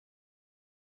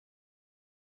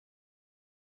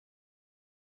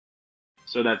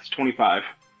so that's 25.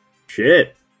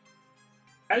 Shit.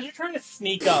 As you're trying to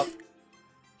sneak up,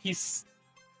 he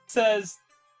says,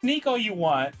 "Sneak all you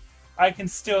want. I can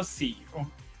still see you."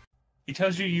 He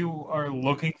tells you you are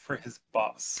looking for his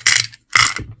boss,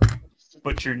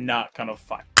 but you're not gonna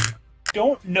find him.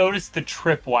 Don't notice the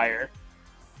tripwire.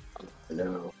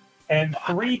 No. And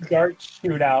 3 darts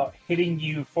shoot out, hitting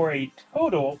you for a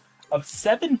total of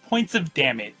 7 points of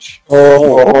damage.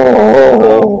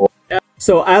 Oh.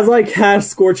 So as I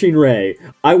cast Scorching Ray,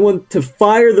 I want to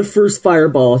fire the first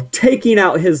fireball, taking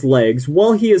out his legs.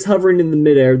 While he is hovering in the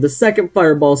midair, the second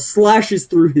fireball slashes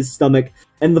through his stomach,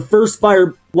 and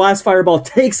the last fireball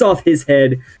takes off his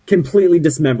head, completely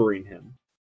dismembering him.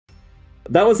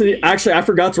 That was actually, I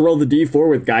forgot to roll the D4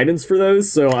 with guidance for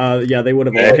those, so yeah, they would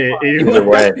have all hit. Either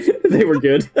way. They were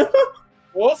good.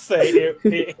 We'll say it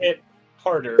hit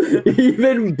harder.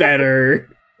 Even better.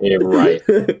 Yeah, right.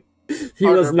 He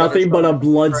was nothing but a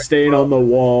blood stain on the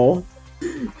wall.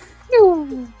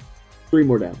 3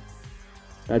 more down.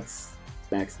 That's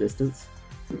max distance.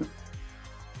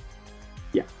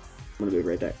 Yeah, I'm gonna move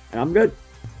right there. And I'm good.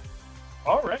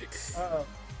 Alright.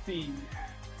 See.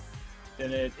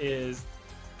 Then it is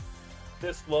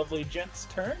this lovely gent's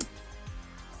turn.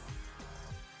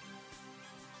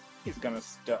 He's gonna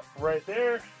stop right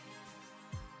there.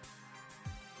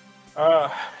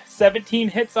 17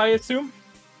 hits, I assume.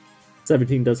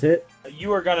 17 does hit.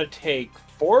 You are gonna take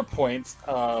 4 points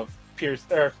of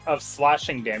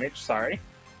slashing damage. Sorry.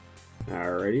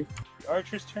 Alrighty. The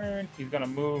archer's turn. He's gonna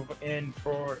move in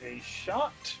for a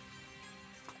shot.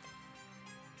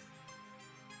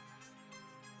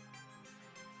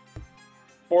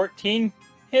 $14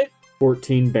 hit.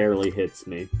 14 barely hits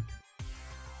me.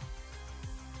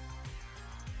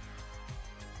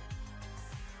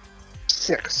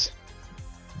 Six.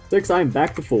 6, I'm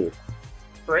back to full.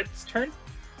 Frit's turn.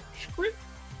 Squid.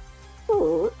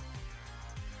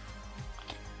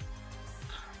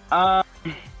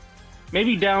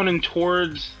 Maybe down and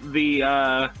towards the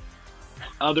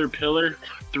other pillar.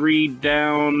 3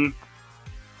 down,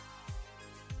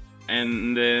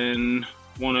 and then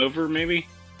 1 over, maybe?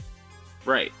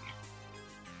 Right.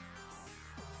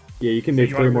 Yeah, you can So move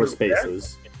you 3 wanna more move there?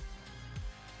 spaces.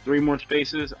 3 more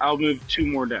spaces. I'll move 2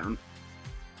 more down.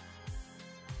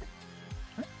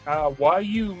 While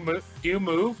you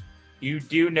move, you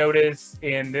do notice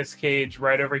in this cage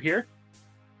right over here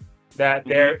that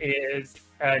there is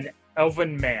an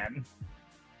elven man.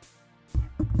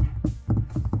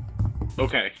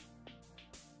 Okay.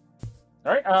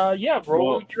 Alright, yeah,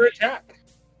 roll Well- your attack.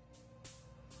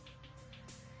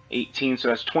 18, so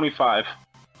that's 25.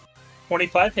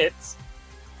 25 hits.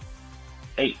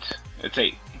 8. It's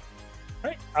 8.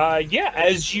 Alright, yeah,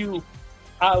 as you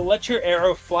let your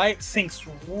arrow fly, it sinks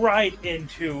right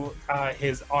into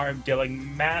his arm,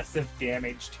 dealing massive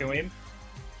damage to him.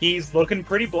 He's looking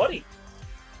pretty bloody.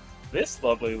 This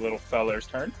lovely little feller's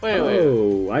turn. Wait.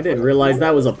 Oh, I didn't realize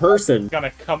that was a person.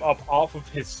 Gonna come up off of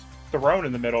his throne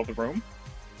in the middle of the room.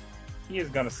 He is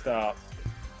gonna stop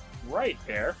right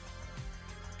there.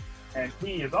 And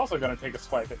he is also gonna take a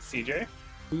swipe at CJ.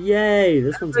 Yay,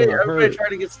 this one's gonna Everybody hurt. trying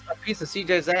to get a piece of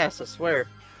CJ's ass, I swear.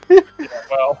 Yeah,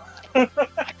 well.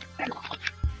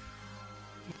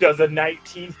 Does a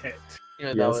 19 hit? You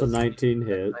know, Yeah, it's a 19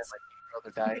 hits.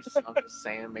 Other dice. I'm just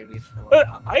saying, maybe it's But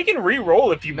I can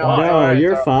re-roll if you No, want. No, alright,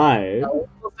 you're no. fine.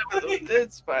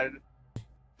 It's fine.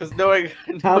 Because knowing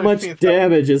How much means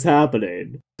damage is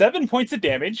happening? 7 points of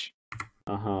damage.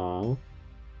 Uh-huh.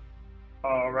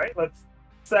 Alright, let's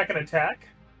second attack.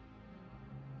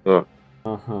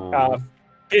 Uh-huh.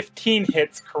 15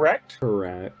 hits, correct?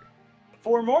 Correct.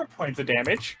 4 more points of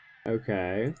damage.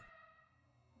 Okay.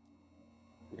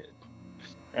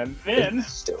 And then,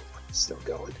 Still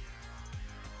going.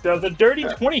 does a dirty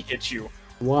 20 hit you?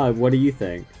 Why? What do you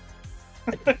think?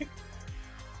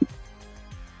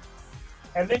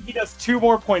 And then he does 2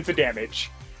 more points of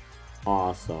damage.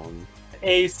 Awesome.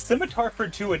 A scimitar for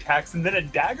 2 attacks, and then a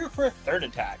dagger for a 3rd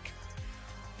attack.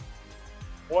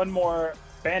 1 more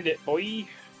bandit boy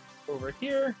over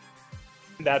here.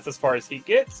 That's as far as he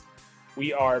gets.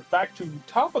 We are back to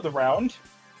top of the round,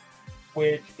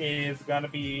 which is going to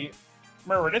be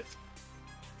Meredith.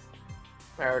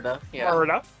 Merida, yeah.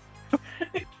 Merida.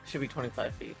 Should be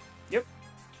 25 feet. Yep.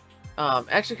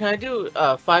 Actually, can I do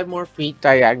 5 more feet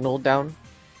diagonal down?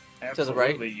 To the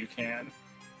right? Absolutely, you can.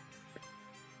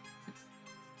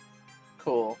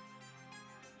 Cool.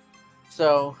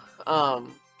 So, I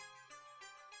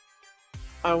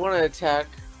want to attack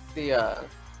the, I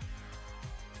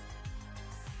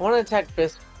want to attack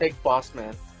Big Boss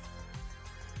Man.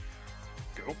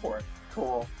 Go for it.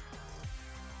 Cool.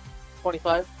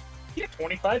 25? Yeah,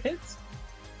 25 hits.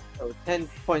 So 10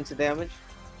 points of damage.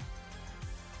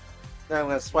 Then I'm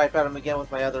gonna swipe at him again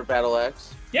with my other battle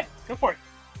axe. Yeah, go for it.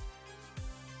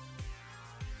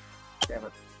 Damn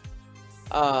it.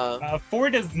 4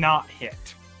 does not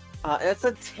hit. That's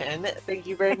a 10. Thank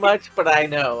you very much, but I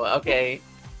know. Okay,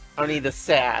 I don't need the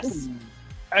sass.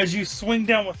 As you swing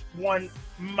down with one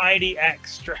mighty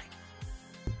axe strike,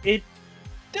 it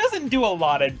doesn't do a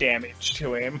lot of damage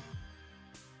to him.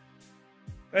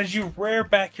 As you rear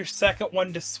back your second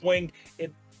one to swing,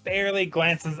 it barely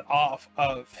glances off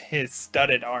of his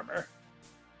studded armor.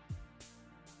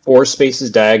 4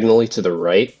 spaces diagonally to the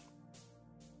right,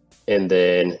 and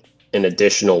then an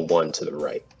additional 1 to the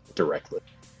right, directly.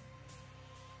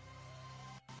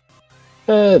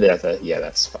 Yeah,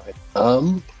 that's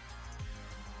fine.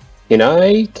 Can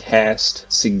I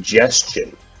cast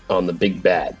Suggestion on the big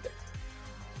bad?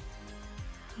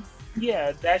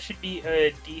 Yeah, that should be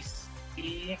a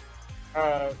DC,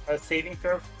 a saving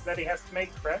throw that he has to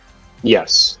make, correct?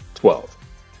 Yes, 12.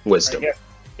 Wisdom.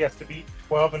 He has to beat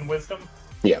 12 in wisdom?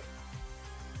 Yep.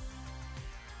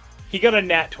 He got a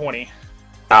nat 20.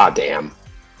 Ah, damn.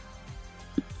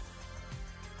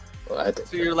 What?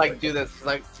 So you're like, do this. He's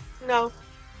like, no.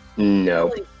 I No.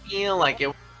 don't really feel like it.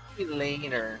 Will be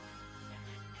later.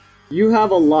 You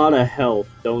have a lot of health,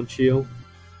 don't you,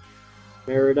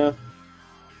 Merida?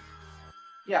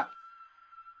 Yeah.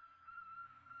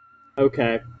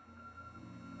 Okay.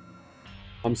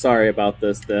 I'm sorry about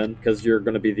this then, because you're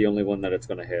going to be the only one that it's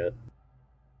going to hit.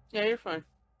 Yeah, you're fine.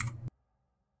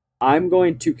 I'm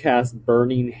going to cast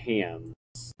Burning Hands.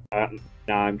 Now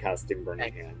I'm casting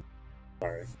Burning Hands.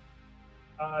 Sorry.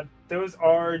 Those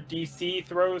are DC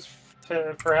throws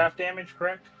for half damage,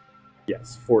 correct?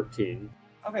 Yes, 14.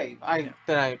 Okay,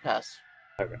 then I pass.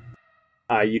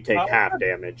 You take half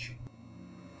damage.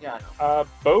 Yeah, I know.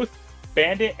 Both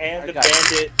Bandit and the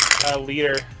Bandit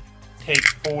leader take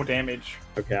full damage.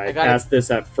 Okay, I got cast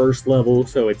this at first level,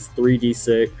 so it's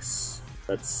 3d6.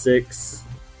 That's 6,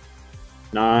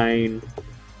 9,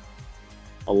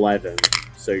 11.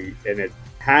 So,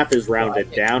 half is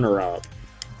rounded down or up.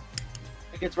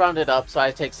 It gets rounded up, so I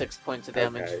take 6 points of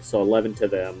damage. Okay, so 11 to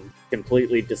them,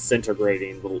 completely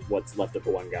disintegrating what's left of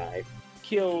the one guy.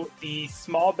 Kill the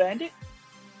small bandit.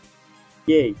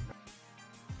 Yay!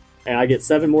 And I get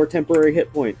 7 more temporary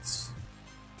hit points.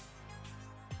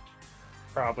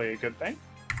 Probably a good thing.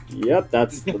 Yep,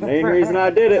 that's the main reason I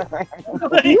did it.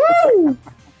 Woo!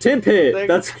 Temp hit!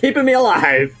 That's keeping me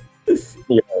alive!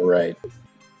 Yeah, right.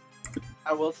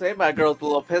 I will say, my girl's a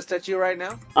little pissed at you right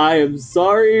now. I am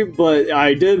sorry, but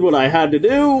I did what I had to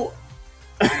do.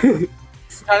 Kind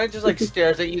of just like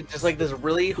stares at you, just like this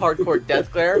really hardcore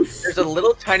death glare. There's a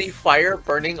little tiny fire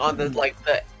burning on the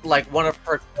one of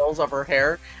her curls of her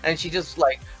hair, and she just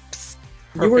like psst,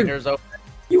 her fingers open.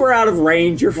 You were out of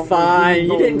range. You're fine.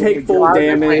 You didn't take full I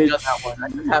didn't damage. range on that one. I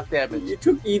took half damage.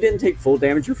 You didn't take full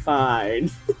damage. You're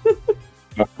fine.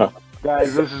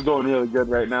 Guys, this is going really good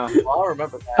right now. Well, I'll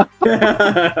remember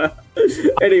that.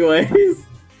 Anyways,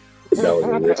 That was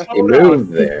a risky move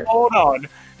there. Hold on.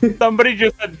 Somebody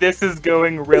just said this is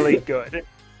going really good.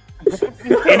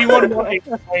 Anyone want to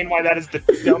explain why that is the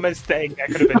dumbest thing that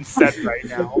could have been said right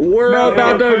now? we're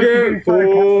about to get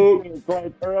full.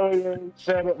 Like earlier, he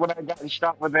said it when I got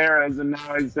shot with arrows, and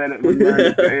now I said it when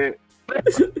I say it.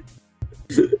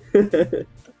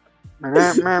 And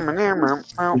next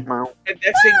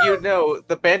thing you know,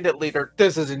 the bandit leader,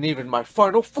 this isn't even my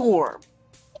final form.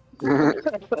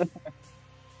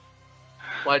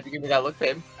 Why'd you give me that look,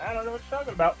 babe? I don't know what you're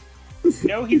talking about.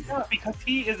 No, he's not, because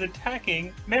he is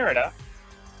attacking Merida.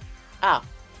 Ah.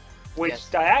 Which Yes.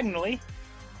 diagonally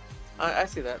I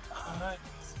see that.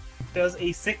 does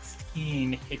a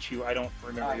 16 hit you. I don't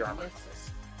remember your armor.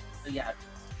 Yeah.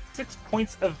 6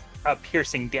 points of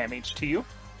piercing damage to you.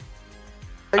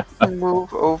 I can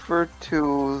move over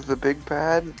to the big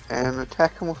bad and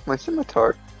attack him with my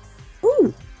scimitar.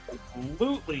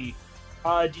 Absolutely.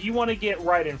 Do you want to get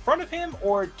right in front of him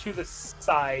or to the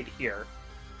side here?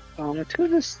 To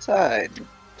the side.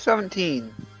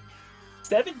 17.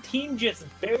 17 just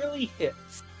barely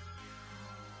hits.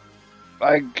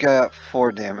 I got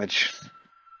 4 damage.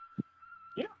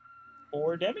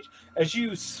 4 damage. As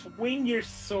you swing your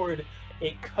sword,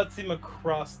 it cuts him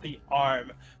across the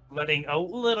arm, letting a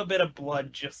little bit of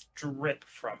blood just drip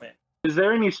from it. Is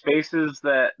there any spaces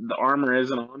that the armor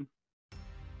isn't on?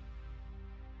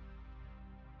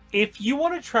 If you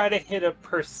want to try to hit a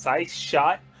precise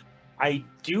shot, I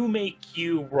do make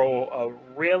you roll a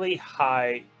really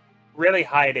high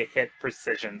to hit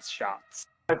precision shots.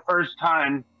 My first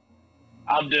time,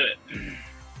 I'll do it.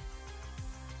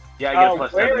 Yeah, I get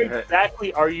plus Where 7 hit.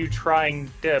 exactly are you trying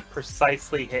to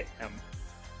precisely hit him?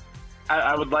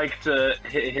 I would like to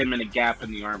hit him in a gap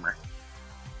in the armor.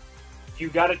 You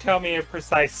got to tell me a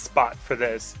precise spot for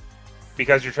this,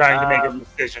 because you're trying to make a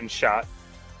precision shot.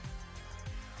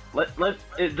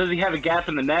 Does he have a gap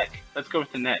in the neck? Let's go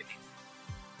with the neck.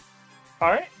 All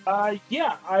right.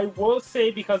 Yeah, I will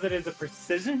say because it is a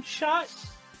precision shot,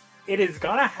 it is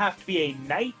gonna have to be a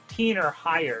 19 or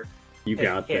higher. You to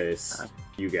got hit. this.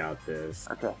 You got this.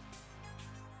 Okay.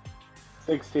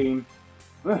 16.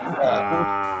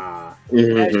 Ah.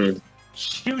 Mhm.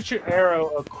 Shoot your arrow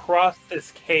across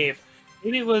this cave.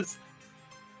 Maybe it was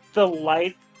the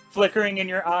light flickering in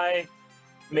your eye.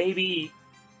 Maybe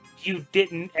you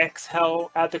didn't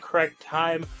exhale at the correct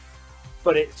time,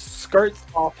 but it skirts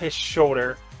off his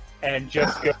shoulder and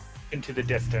just goes into the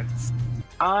distance.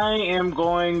 I am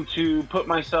going to put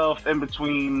myself in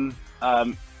between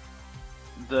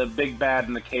the big bad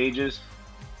and the cages.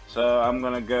 So I'm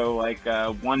going to go like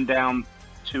 1 down,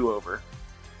 2 over.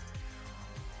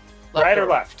 Right or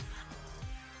left?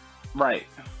 Right.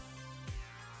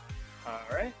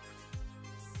 Alright.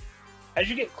 As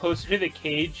you get closer to the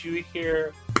cage, you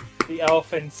hear the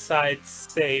elf inside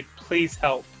say, "Please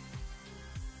help."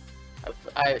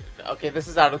 Okay, this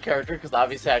is out of character because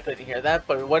obviously I couldn't hear that.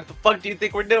 But what the fuck do you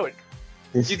think we're doing?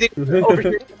 Do you think we're over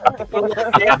here?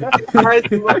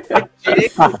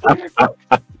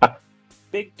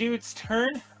 Big dude's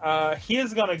turn. He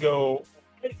is gonna go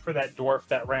right for that dwarf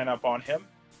that ran up on him.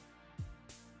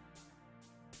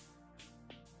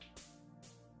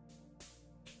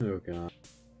 Oh god.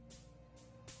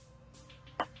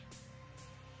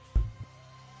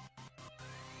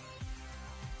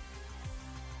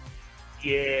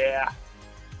 Yeah.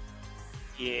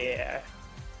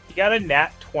 He got a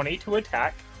nat 20 to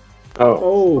attack.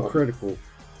 Oh, critical.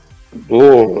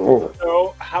 Oh,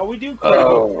 So how we do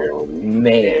critical oh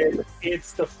man.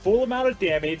 it's the full amount of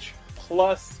damage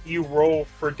plus you roll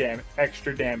for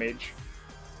extra damage.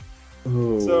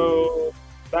 Oh. So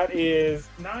that is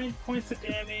 9 points of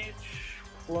damage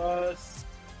plus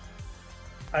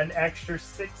an extra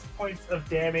 6 points of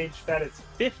damage. That is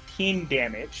 15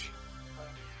 damage.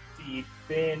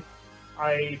 Then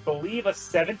I believe a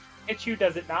 7 hits you,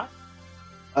 does it not?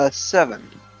 7.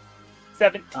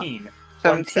 17.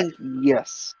 17,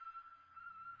 yes.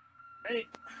 Right.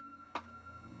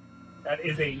 That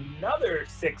is another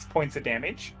 6 points of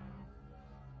damage.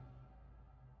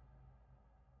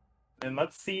 And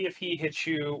let's see if he hits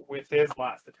you with his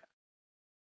last attack.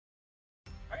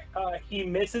 Alright, he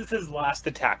misses his last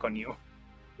attack on you.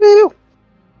 Woo!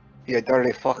 You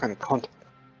dirty fucking cunt.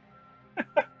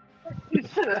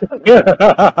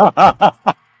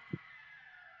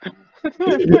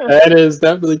 That is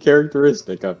definitely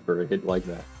characteristic after a hit like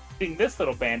that. Seeing this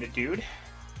little bandit dude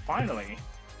finally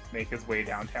make his way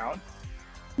downtown.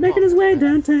 Making his way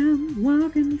downtown,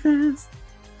 walking fast.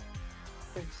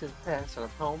 Thinks his pass on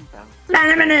homebound.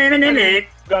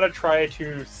 Gotta try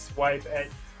to swipe at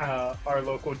our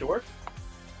local dwarf.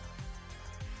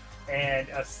 And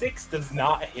a 6 does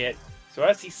not hit. So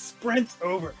as he sprints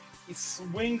over, he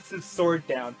swings his sword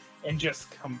down and just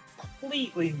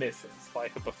completely misses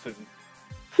like a buffoon.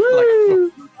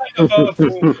 Woo! Like a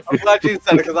buffoon. I'm glad you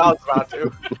said it because I was about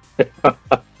to.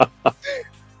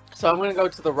 So I'm gonna go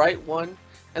to the right one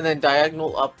and then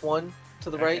diagonal up one to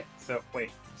the right. Okay, so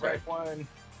wait, Sorry. right one.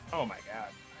 Oh my god,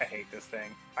 I hate this thing.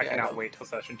 I Yeah, I cannot know. wait till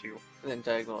session 2. And then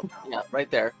diagonal up. Yeah, right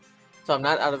there. So I'm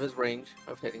not out of his range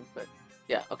of hitting, but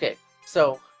yeah, okay.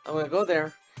 So I'm gonna go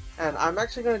there and I'm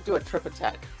actually gonna do a trip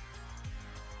attack.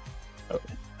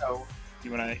 Okay. So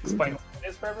You want to explain what it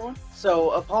is for everyone?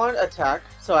 So upon attack,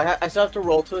 so I still have to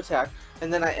roll to attack,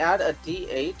 and then I add a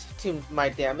d8 to my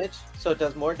damage, so it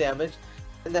does more damage.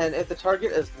 And then if the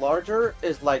target is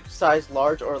like size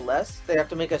large or less, they have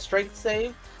to make a strength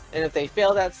save, and if they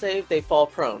fail that save, they fall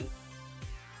prone.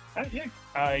 Yeah,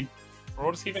 I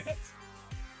roll to see if it hits.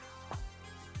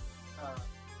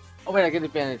 Oh wait, I get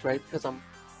advantage, right? Because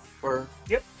we're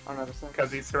Yep. on the other side.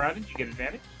 Because he's surrounded, you get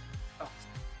advantage.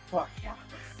 Fuck yeah.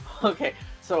 Okay,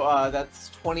 so that's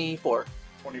 24.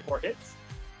 24 hits.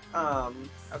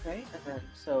 Okay, and then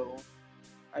so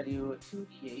I do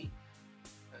 2d8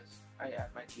 because I add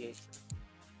my d8.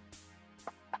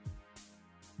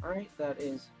 Alright, that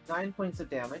is 9 points of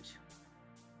damage.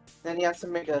 Then he has to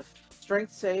make a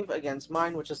strength save against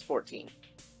mine, which is 14.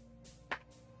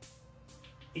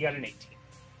 He got an 18.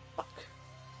 Fuck.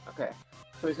 Okay,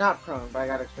 so he's not prone, but I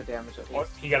got extra damage at Well,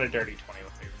 least. he got a dirty 20.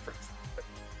 Let me rephrase that.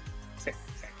 Same.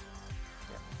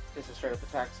 Just a straight up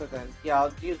attack. So then, yeah,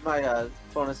 I'll use my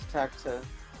bonus attack to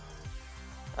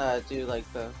do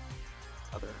like the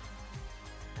other.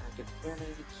 And I get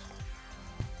advantage.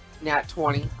 Nat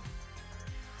 20.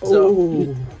 So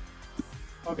Oh.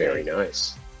 Okay. Very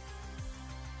nice.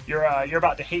 You're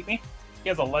about to hate me. He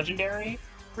has a legendary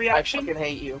I reaction fucking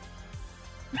hate you.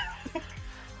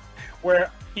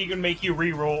 where he can make you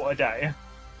re-roll a die.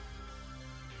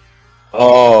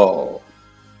 Oh.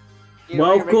 You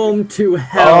know, you're Welcome to Oh.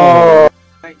 hell.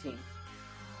 making 19.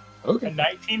 Okay. And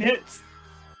 19 hits.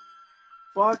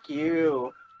 Fuck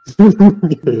you.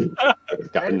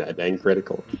 Gotten that dang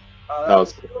critical. That That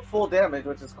was was full damage,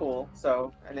 which is cool.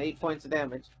 So, and 8 points of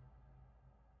damage.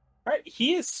 Alright,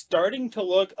 he is starting to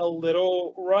look a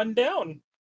little run down.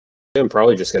 I'm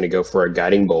probably just gonna go for a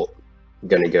guiding bolt. I'm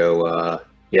gonna go,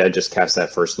 yeah, just cast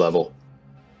that first level.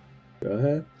 Go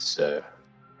ahead. So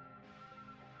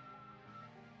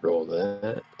roll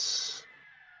that.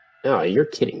 No, you're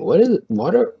kidding. What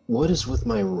is with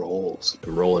my rolls?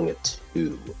 I'm rolling a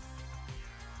 2.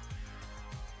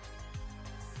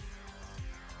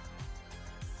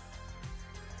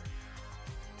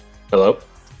 Hello?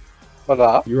 What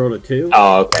up? You rolled a 2?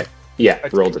 Oh, okay. Yeah, A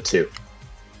rolled a 2.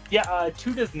 Yeah,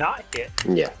 2 does not hit.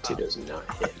 Yeah, 2 does not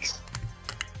hit.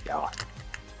 God.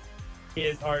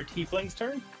 Is our tiefling's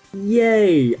turn.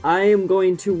 Yay! I am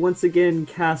going to once again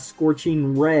cast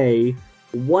Scorching Ray.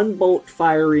 1 bolt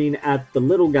firing at the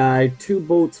little guy, 2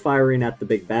 bolts firing at the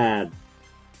big bad.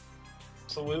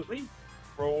 Absolutely.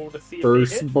 Roll to see if they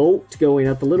First hit. bolt going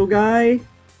at the little guy.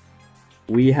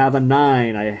 We have a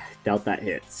 9. I doubt that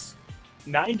hits.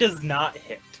 9 does not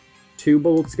hit. 2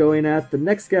 bolts going at the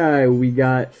next guy. We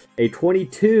got a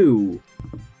 22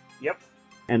 Yep.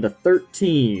 and a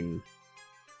 13.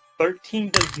 13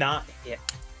 does not hit.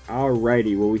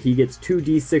 Alrighty, well he gets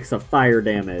 2d6 of fire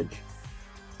damage.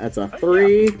 That's a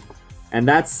 3, and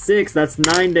that's 6. That's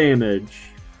 9 damage.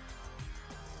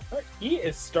 Alright, he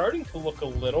is starting to look a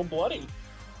little bloody.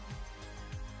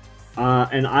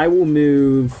 And I will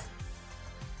move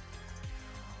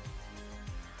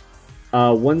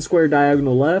 1 square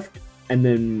diagonal left, and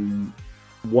then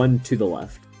 1 to the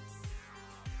left.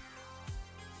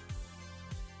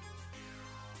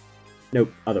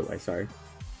 Nope, other way, sorry.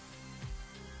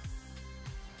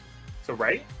 So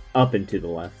right? Up and to the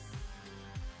left.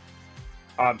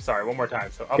 I'm sorry, one more time.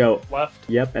 So up, Go. left,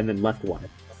 Yep, and then left 1.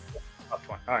 up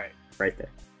 1. Alright. Right there.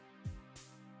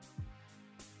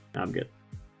 I'm good.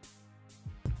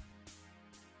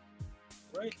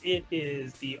 Right, it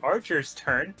is the archer's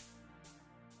turn.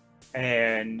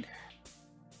 And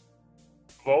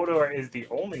Voldor is the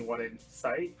only one in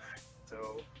sight.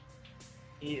 So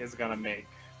he is gonna make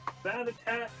that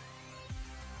attack.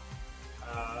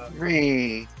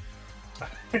 Me.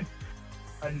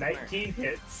 A 19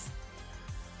 hits.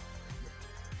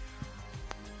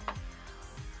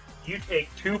 You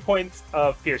take 2 points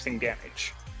of piercing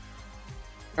damage.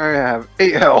 I have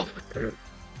 8 health.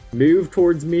 Move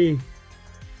towards me.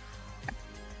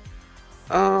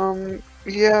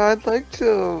 Yeah, I'd like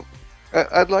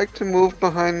to move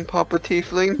behind Papa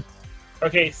Tiefling.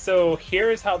 Okay, so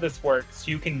here's how this works.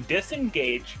 You can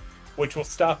disengage, which will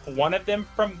stop one of them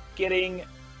from getting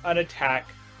an attack.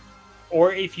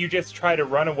 Or if you just try to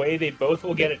run away, they both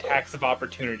will get attacks of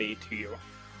opportunity to you.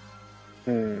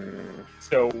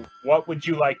 So what would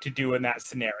you like to do in that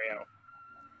scenario?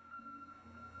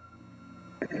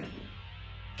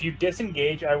 If you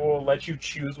disengage, I will let you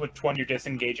choose which one you're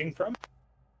disengaging from.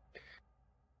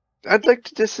 I'd like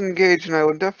to disengage, and I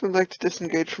would definitely like to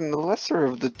disengage from the lesser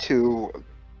of the two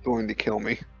going to kill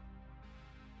me.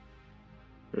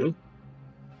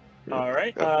 All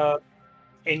right.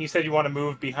 And you said you want to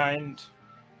move behind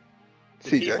the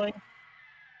CJ. tiefling?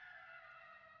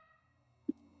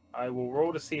 I will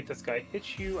roll to see if this guy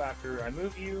hits you after I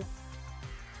move you.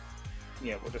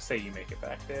 Yeah, we'll just say you make it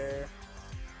back there.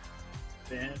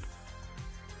 Then,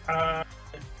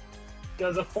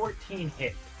 does a 14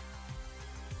 hit?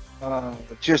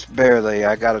 Just barely.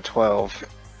 I got a 12.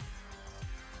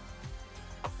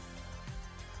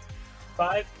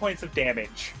 5 points of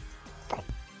damage.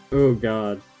 Oh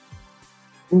god.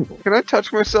 Can I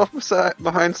touch myself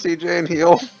behind CJ and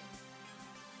heal?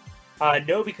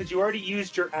 No, because you already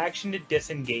used your action to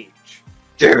disengage.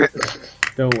 Damn it.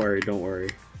 Don't worry, don't worry.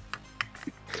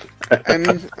 I'm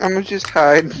gonna just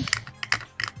hide.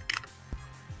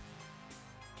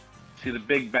 See, the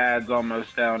big bad's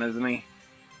almost down, isn't he?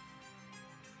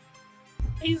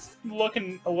 He's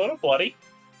looking a little bloody.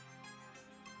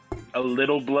 A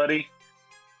little bloody.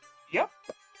 Yep.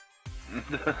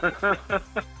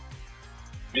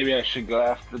 Maybe I should go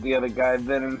after the other guy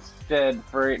then instead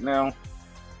for right now.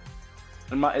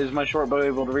 Is my short bow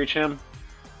able to reach him?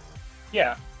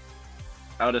 Yeah.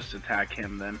 I'll just attack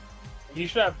him then. You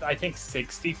should have, I think,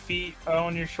 60 feet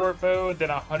on your short bow, then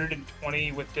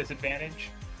 120 with disadvantage.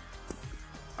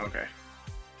 Okay.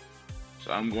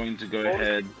 So I'm going to go Roll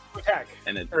ahead Attack.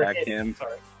 and Or attack hit, him.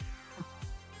 Sorry.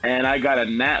 And I got a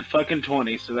nat fucking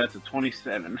 20, so that's a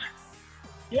 27.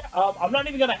 Yeah, I'm not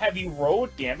even gonna have you roll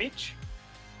damage.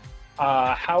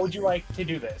 How would you like to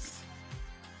do this?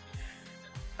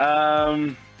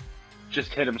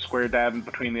 Just hit him square dab in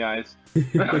between the eyes.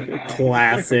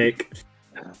 Classic.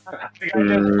 The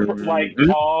guy just like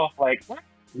paw, like,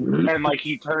 And like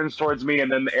he turns towards me,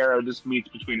 and then the arrow just meets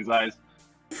between his eyes.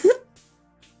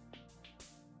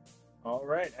 all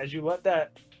right. As you let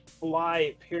that fly,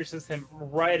 it pierces him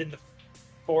right in the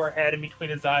forehead and between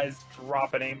his eyes,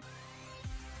 dropping him.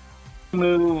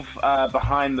 Move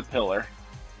behind the pillar.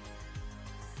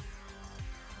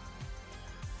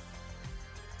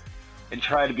 And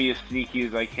try to be as sneaky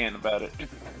as I can about it.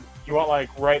 You want like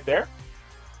right there?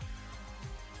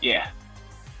 Yeah.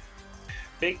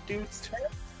 Big dude's turn.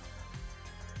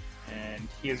 And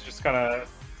he is just gonna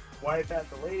wipe at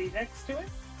the lady next to it.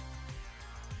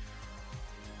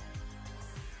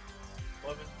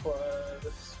 11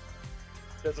 plus...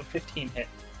 Does a 15 hit.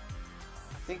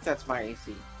 I think that's my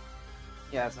AC.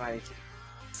 Yeah, that's my AC.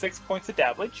 6 points of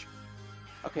damage.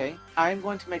 Okay, I'm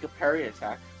going to make a parry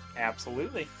attack.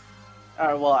 Absolutely.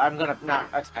 Well, I'm gonna not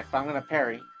attack, but I'm gonna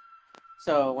parry.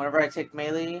 So whenever I take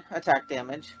melee attack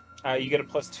damage, You get a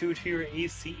 +2 to your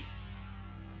AC.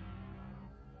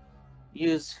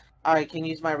 I can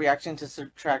use my reaction to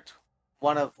subtract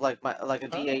one of a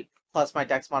D8 plus my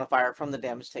Dex modifier from the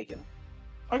damage taken.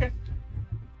 Okay.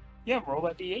 Yeah, roll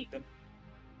that D8 then.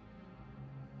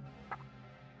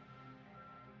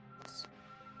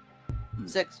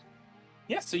 Six.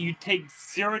 Yeah, so you take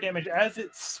 0 damage as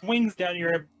it swings down.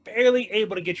 You're barely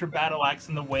able to get your battle axe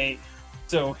in the way,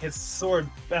 so his sword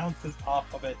bounces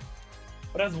off of it.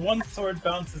 But as one sword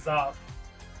bounces off,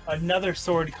 another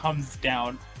sword comes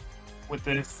down with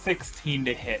a 16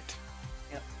 to hit.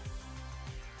 Yep.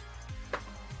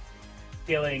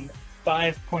 Dealing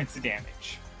 5 points of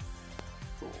damage.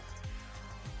 Cool.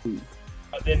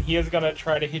 Then he is going to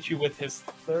try to hit you with his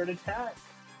third attack.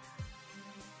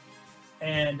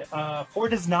 And 4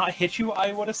 does not hit you,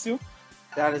 I would assume.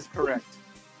 That is correct.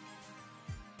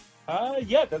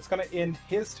 Yeah, that's going to end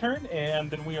his turn,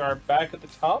 and then we are back at the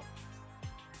top.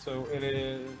 So it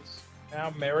is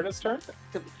now Merida's turn.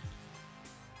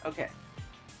 Okay.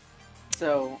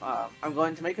 So I'm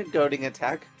going to make a goading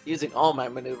attack using all my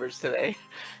maneuvers today.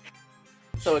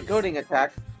 So a goading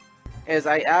attack is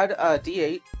I add a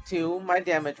D8 to my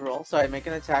damage roll. So I make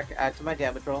an attack, add to my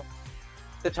damage roll.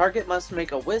 The target must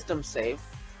make a wisdom save.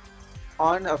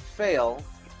 On a fail,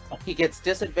 he gets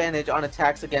disadvantage on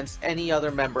attacks against any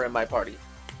other member in my party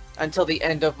until the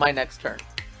end of my next turn.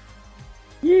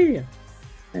 Yeah.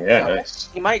 Yeah, So, nice.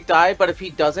 He might die, but if he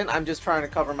doesn't, I'm just trying to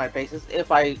cover my bases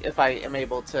if I am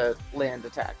able to land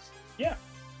attacks. Yeah.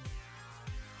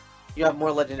 You have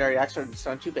more legendary actions,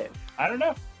 don't you, babe? I don't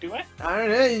know. Do I? I don't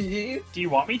know. Do you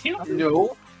want me to?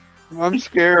 No. I'm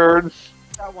scared.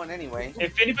 Got one anyway.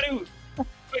 If anybody...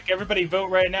 Quick, everybody vote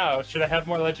right now. Should I have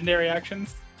more legendary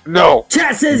actions? No.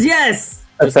 Chat says yes!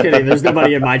 Just kidding, there's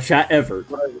nobody in my chat ever.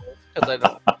 Because I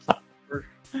don't.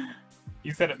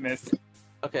 You said it missed.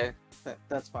 Okay,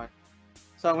 that's fine.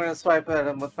 So I'm gonna swipe at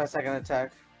him with my second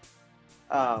attack.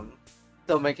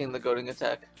 Still making the goading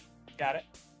attack. Got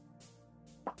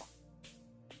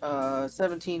it.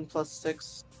 17 plus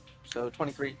 6, so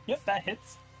 23. Yep, that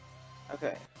hits.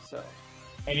 Okay, so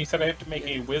And you said I have to make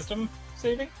a wisdom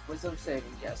saving? wisdom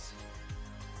saving, yes.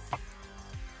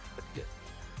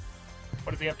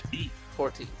 What does he have to beat?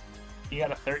 14. He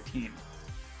got a 13.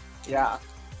 Yeah.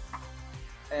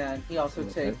 And he also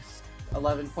Okay. takes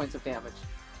 11 points of damage.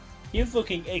 He is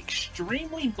looking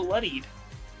extremely bloodied.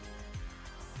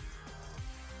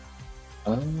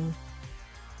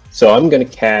 So I'm gonna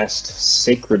cast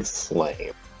Sacred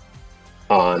Flame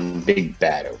on Big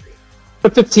Bad over here.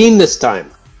 But 15 this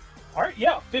time. Alright,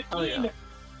 yeah, 15 Oh, yeah.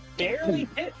 barely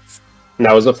hits. And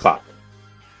that was a 5.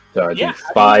 So I Yeah, do how do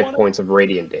you 5 wanna- points of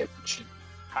radiant damage.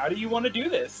 How do you want to do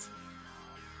this?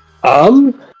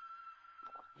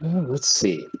 Let's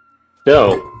see.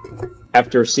 So,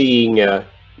 after seeing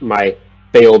my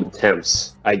failed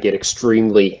attempts, I get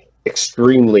extremely,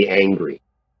 extremely angry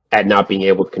at not being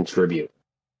able to contribute.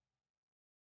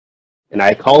 And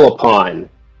I call upon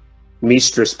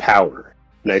Mistress Power,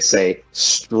 and I say,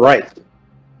 strike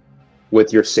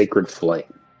with your sacred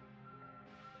flame.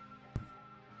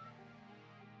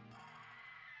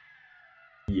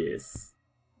 Yes.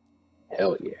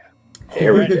 Hell yeah.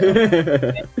 There we go.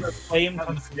 The flame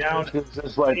comes down. It's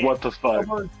just like, what the fuck?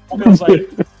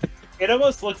 It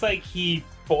almost looks like he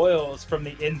boils from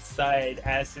the inside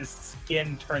as his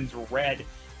skin turns red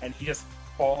and he just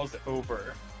falls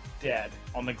over dead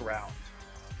on the ground.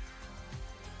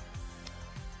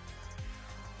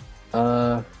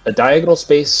 A diagonal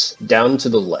space down to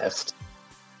the left.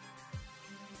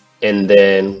 And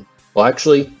then we'll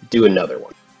actually do another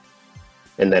one.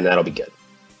 And then that'll be good.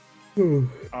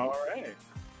 All right.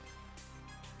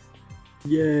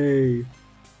 Yay.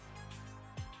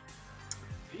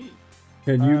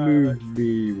 Can you move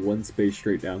me one space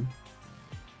straight down?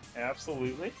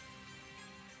 Absolutely.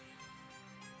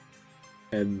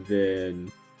 And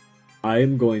then I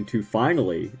am going to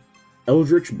finally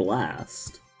Eldritch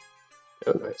Blast.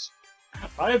 Oh, nice.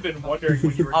 I have been wondering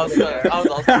when you were I was doing that.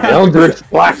 also Eldritch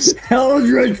Blast!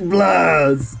 Eldritch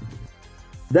Blast!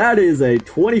 That is a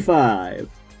 25.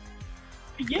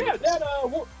 Yeah, that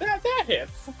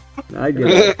hits. I get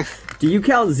it. Do you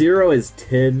count 0 as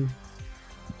 10?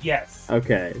 Yes.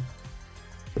 Okay.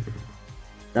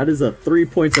 That is a 3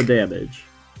 points of damage.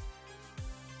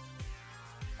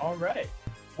 All right.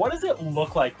 What does it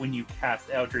look like when you cast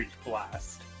Eldritch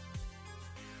Blast?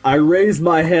 I raise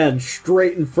my hand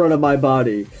straight in front of my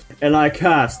body, and I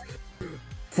cast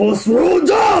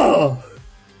Fosroda!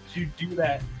 To do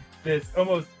that, this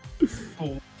almost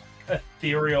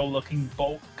ethereal-looking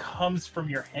bolt comes from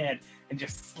your hand and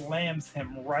just slams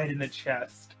him right in the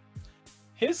chest.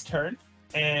 His turn,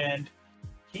 and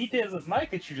he doesn't like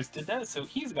that you just did that, so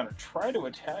he's gonna try to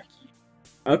attack you.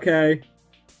 Okay.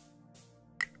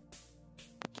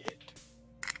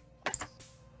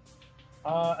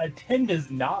 A 10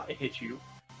 does not hit you.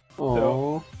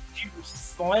 Aww. You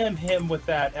slam him with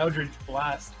that Eldritch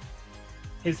Blast.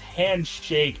 His hands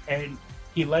shake and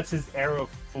he lets his arrow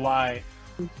fly.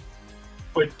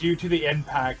 But due to the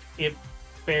impact, it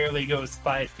barely goes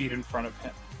 5 feet in front of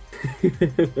him.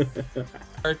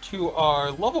 To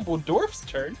our lovable dwarf's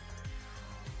turn.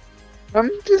 I'm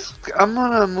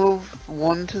gonna move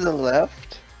one to the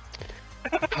left.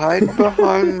 Hide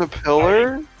behind the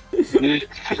pillar.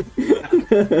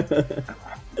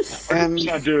 And It's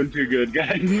not doing too good,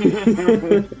 guys.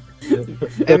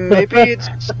 and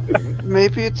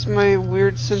maybe it's my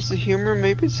weird sense of humor.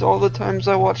 Maybe it's all the times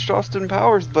I watched Austin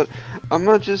Powers. But I'm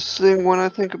not just saying when I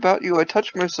think about you, I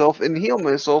touch myself and heal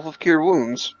myself of cure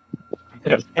wounds.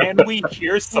 And we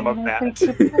hear some of that.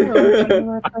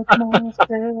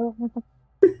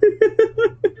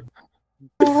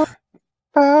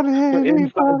 About Inside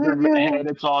anybody your else. head,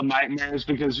 it's all nightmares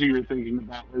because who you're thinking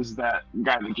about is that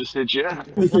guy that just hit you. Yeah.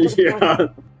 I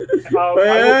will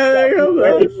Hey, stop you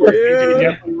right before yeah. CJ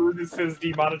definitely loses his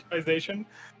demonetization.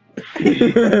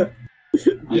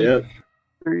 Yep.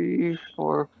 3,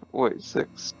 4, wait,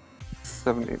 6,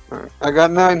 7, 8, 9. I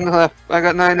got 9 left. I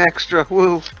got 9 extra.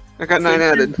 Woo! I got 9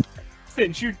 added.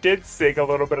 Since you did sing a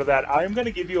little bit of that, I'm going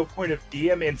to give you a point of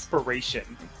DM inspiration.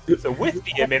 So with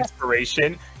DM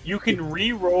inspiration, you can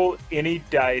re-roll any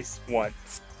dice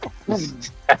once.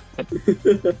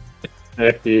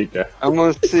 There you go. I'm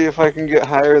gonna see if I can get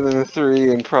higher than a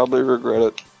 3 and probably regret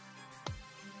it.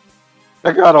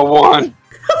 I got a 1.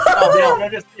 Oh, yeah, I'm going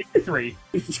to just take 3.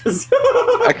 Just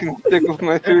I can stick with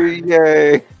my 3.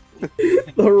 Yay!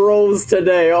 the rolls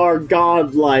today are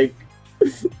godlike.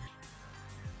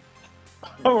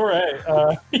 Alright,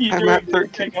 you I'm doing at 13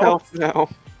 anything health now.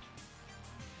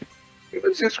 I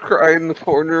was just crying in the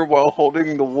corner while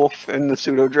holding the wolf and the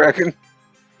pseudo dragon.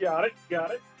 Got it.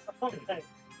 Okay.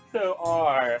 So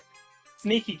our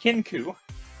sneaky Kinku,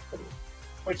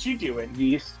 what you doing?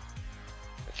 Yes.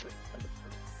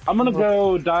 I'm gonna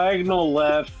go diagonal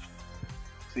left.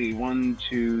 Let's see, 1,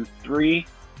 2, 3.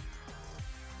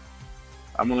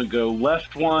 I'm gonna go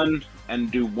left 1 and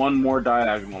do 1 more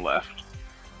diagonal left.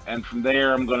 And from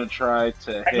there, I'm gonna try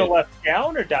to Diagonal hit left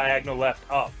down or diagonal left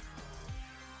up?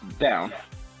 down.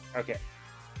 Okay.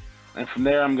 And from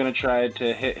there, I'm gonna try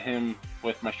to hit him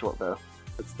with my short bow.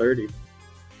 That's 30.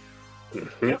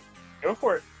 Go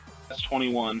for it. That's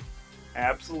 21.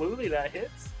 Absolutely, that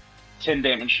hits. 10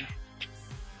 damage.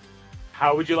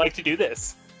 How would you like to do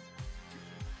this?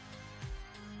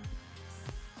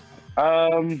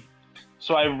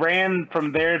 So I ran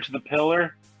from there to the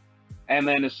pillar, and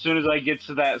then as soon as I get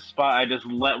to that spot, I just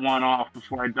let one off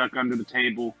before I duck under the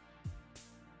table.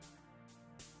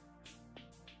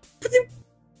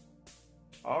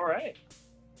 All right.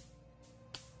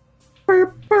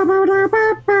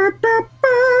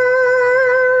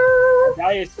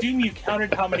 I assume you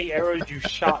counted how many arrows you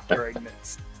shot during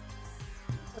this.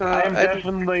 I am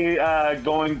definitely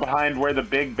going behind where the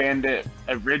big bandit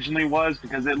originally was,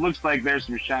 because it looks like there's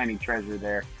some shiny treasure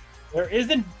there. There is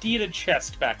indeed a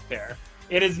chest back there.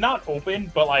 It is not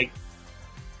open, but like,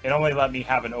 it only let me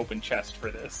have an open chest for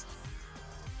this.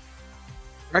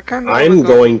 I'm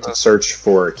going to search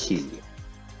for a key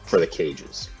for the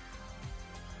cages.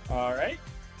 All right.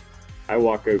 I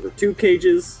walk over 2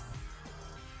 cages.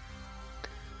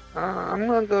 I'm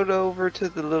gonna go over to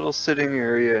the little sitting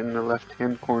area in the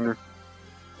left-hand corner.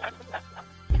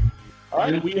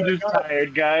 Alright, we I'm are just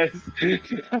tired, guys. gonna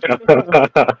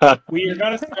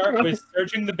start with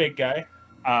searching the big guy.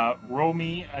 Roll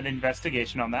me an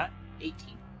investigation on that. 18.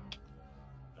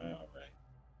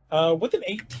 Alright. With an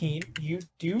 18, you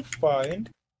do find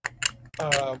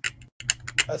a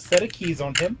set of keys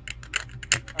on him.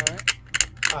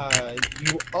 Alright.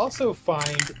 You also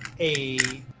find a.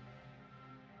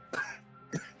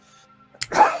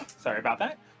 Sorry about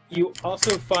that. You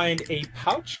also find a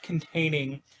pouch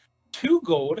containing 2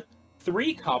 gold,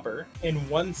 3 copper, and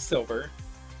 1 silver,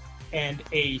 and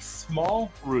a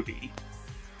small ruby.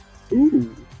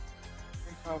 Ooh.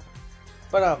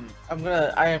 But I am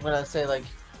gonna say like,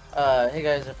 hey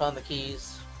guys, I found the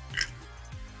keys.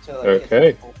 So, like,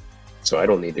 Okay. So I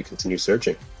don't need to continue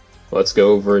searching. Let's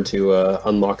go over to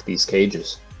unlock these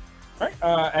cages. Alright,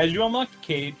 as you unlock the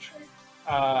cage,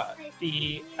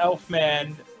 the elf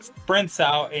man sprints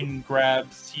out and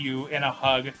grabs you in a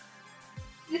hug.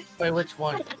 Wait, which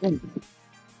one? The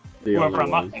Whoever only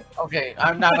one. unlocked it. Okay,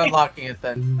 I'm not unlocking it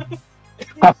then.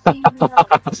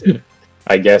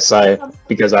 I guess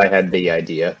because I had the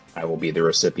idea, I will be the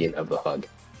recipient of the hug.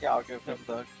 Yeah, I'll give him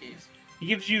the keys. He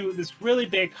gives you this really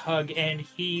big hug, and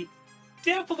he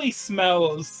definitely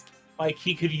smells like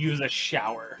he could use a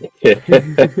shower.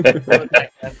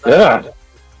 Ah.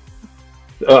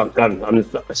 Oh,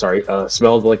 I'm sorry.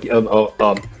 Smells like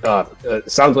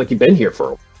sounds like you've been here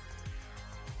for.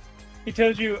 He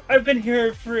tells you, I've been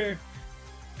here for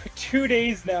 2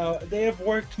 days now. They have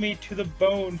worked me to the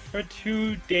bone for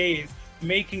 2 days,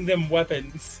 making them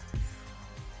weapons.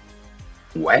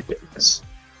 Weapons.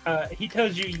 He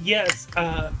tells you, yes,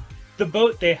 the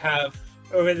boat they have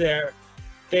over there,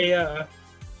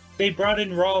 they brought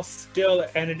in raw steel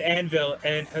and an anvil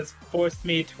and has forced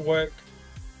me to work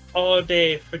all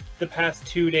day for the past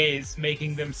 2 days,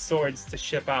 making them swords to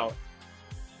ship out.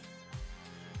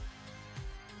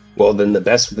 Well, then the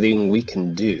best thing we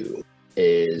can do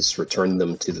is return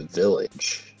them to the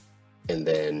village, and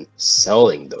then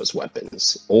selling those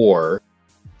weapons, or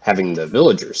having the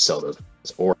villagers sell those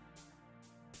weapons, or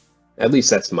at least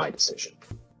that's my decision.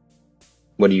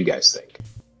 What do you guys think?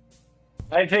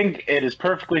 I think it is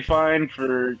perfectly fine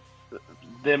for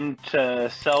them to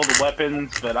sell the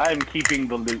weapons, but I'm keeping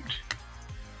the loot.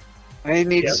 I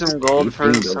need Yep. some gold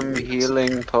for Keeping some the-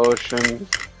 healing potion.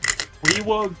 We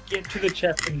will get to the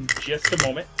chest in just a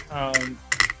moment.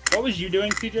 What was you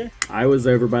doing, CJ? I was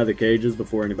over by the cages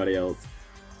before anybody else.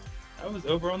 I was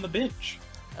over on the bench.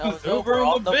 I was over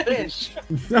on the bench.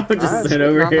 I'm just Alright, sitting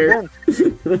over not here.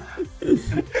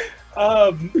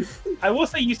 bad. I will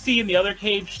say you see in the other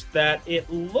cage that it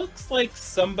looks like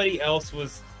somebody else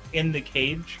was in the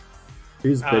cage.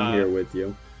 Who's been Uh, here with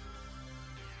you?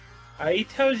 He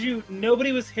tells you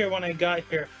nobody was here when I got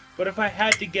here, but if I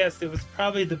had to guess, it was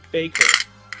probably the baker.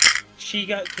 She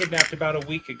got kidnapped about a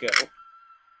week ago.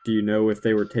 Do you know if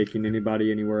they were taking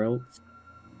anybody anywhere else?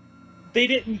 They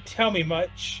didn't tell me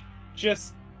much,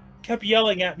 just kept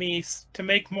yelling at me to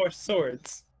make more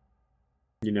swords.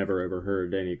 You never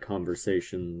overheard any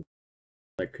conversation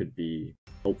that could be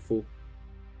helpful?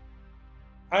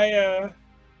 I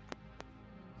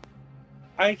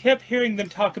kept hearing them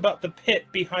talk about the pit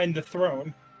behind the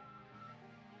throne.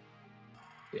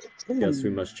 Guess we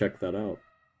must check that out.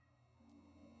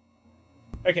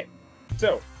 Okay,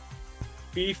 so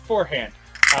beforehand,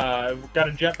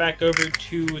 gotta jump back over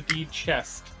to the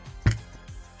chest.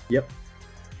 Yep.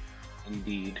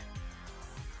 Indeed.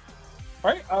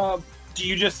 Alright, do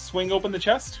you just swing open the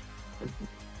chest?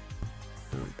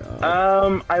 Oh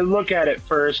god. I look at it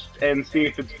first and see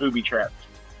if it's booby trapped.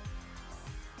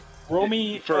 Roll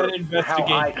me For an how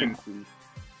I investigation. can see.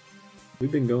 We've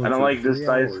been going I don't for like this 3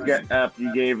 dice hours. get up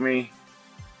you gave me.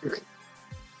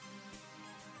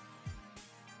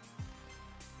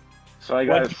 So I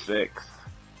got a 6.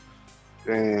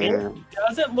 Damn.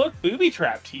 Doesn't look booby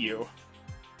trapped to you.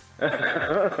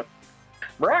 Right,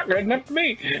 right next to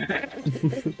me.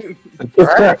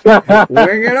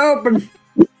 Wing it open!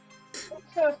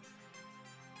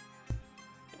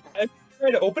 As you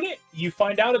try to open it, you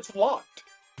find out it's locked.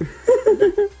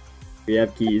 We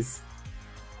have keys.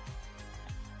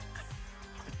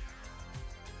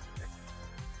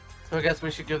 So I guess we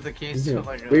should give the keys to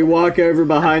like. We walk over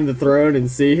behind the throne and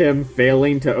see him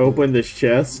failing to open this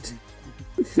chest.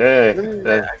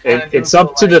 It's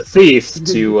up to the thief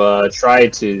to try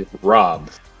to rob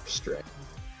Stray.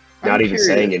 Not I'm even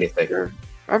saying curious. anything.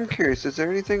 I'm curious, is there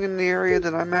anything in the area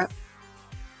that I'm at?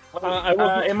 I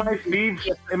will In my thieves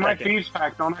Just a in my second. thieves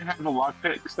pack, don't I have a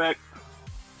lockpick stick?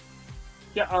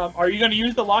 Yeah. Are you going to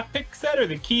use the lockpick set or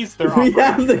the keys they're We offering?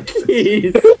 have the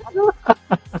keys.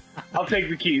 I'll take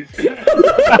the keys.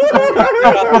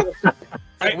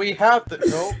 Like, we have the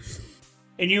nope.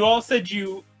 And you all said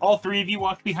all three of you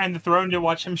walked behind the throne to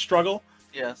watch him struggle?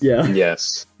 Yes. Yeah.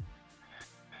 Yes.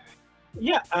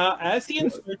 Yeah, as he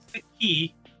inserts the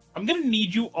key, I'm gonna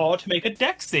need you all to make a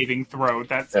dex saving throw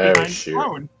that's Oh, behind shoot. the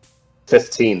throne.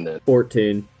 15 then.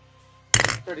 14.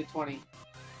 30-20.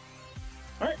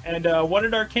 Alright, and what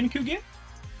did our Kenku get?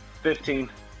 15.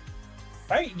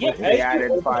 Alright, yeah, They as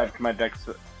added you, 5 to my dex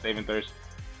saving throws.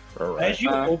 Alright. as you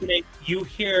open it, you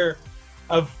hear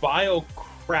a vial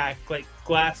crack, like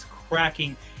glass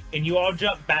cracking, and you all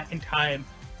jump back in time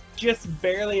just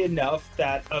barely enough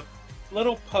that a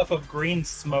little puff of green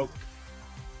smoke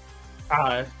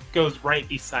goes right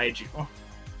beside you.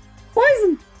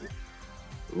 Poison.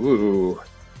 Ooh.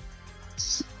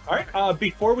 Alright,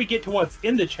 before we get to what's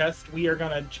in the chest, we are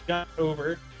gonna jump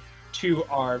over to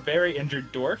our very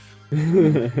injured dwarf.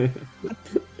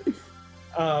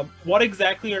 What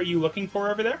exactly are you looking for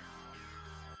over there?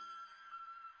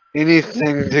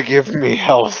 Anything to give me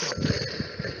health.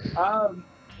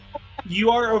 You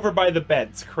are over by the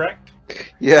beds, correct?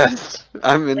 Yes,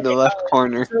 I'm in the left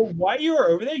corner. So while you are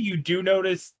over there, you do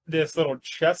notice this little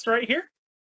chest right here.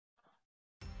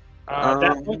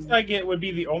 That looks like it would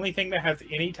be the only thing that has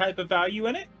any type of value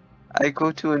in it. I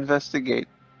go to investigate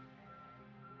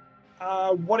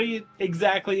What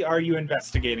exactly are you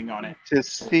investigating on it? to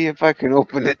see if I can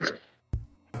open it.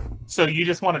 So you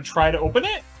just want to try to open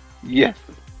it? Yes.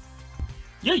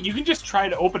 Yeah, you can just try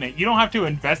to open it. You don't have to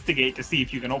investigate to see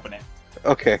if you can open it.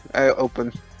 Okay, I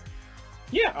open.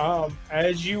 Yeah,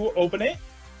 as you open it,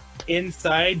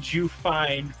 inside you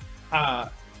find a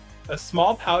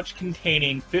small pouch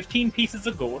containing 15 pieces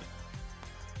of gold,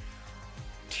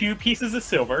 2 pieces of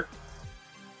silver,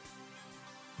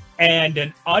 and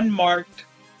an unmarked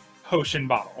potion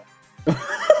bottle.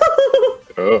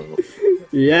 Oh.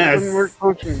 Yes. Unmarked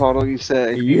potion bottle, you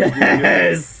say?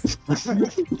 Yes.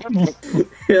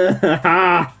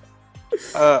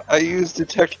 I use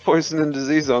detect poison and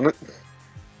disease on it.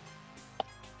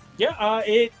 Yeah,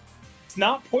 it's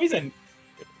not poison,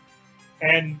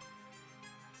 and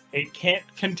it can't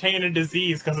contain a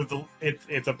disease because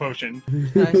it's a potion.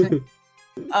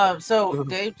 So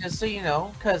Dave, just so you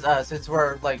know, because since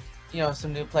we're like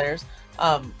some new players,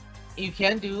 you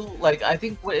can do like I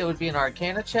think it would be an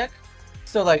Arcana check.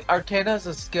 So like Arcana is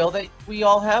a skill that we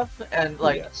all have, and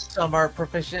like Yes. some are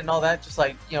proficient and all that, just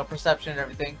like perception and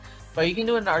everything. But you can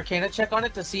do an Arcana check on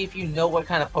it to see if you know what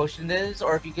kind of potion it is,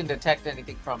 or if you can detect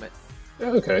anything from it.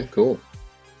 Okay, cool.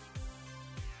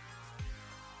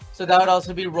 So that would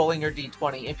also be rolling your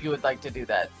d20 if you would like to do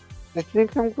that. I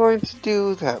think I'm going to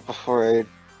do that before I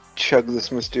chug this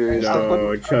mysterious stuff.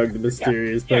 No, chug the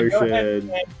mysterious Yeah, go ahead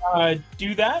potion. and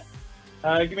do that.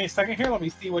 Give me a second here. Let me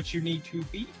see what you need to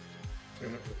beat.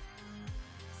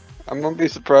 I'm gonna be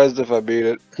surprised if I beat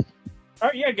it. All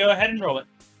right, yeah, go ahead and roll it.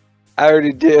 I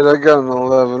already did. I got an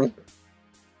 11.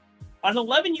 On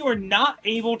 11, you are not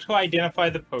able to identify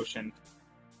the potion.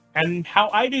 And how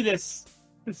I do this,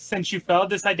 since you failed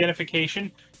this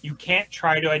identification, you can't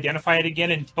try to identify it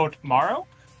again until tomorrow.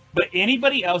 But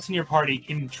anybody else in your party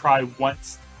can try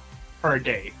once per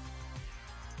day.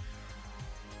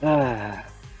 Aye,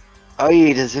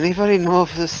 does anybody know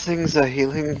if this thing's a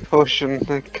healing potion?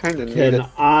 I kinda need Can it.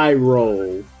 I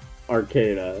roll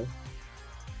Arcana?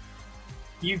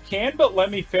 You can, but let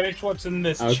me finish what's in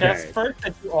this Okay. chest first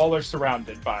that you all are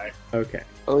surrounded by. Okay.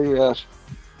 Oh yeah,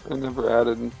 I never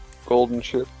added gold and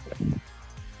shit.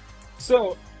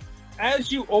 So,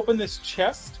 as you open this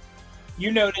chest, you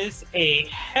notice a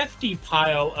hefty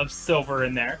pile of silver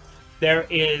in there. There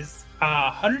is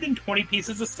 120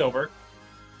 pieces of silver.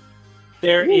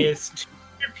 There is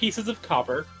 200 pieces of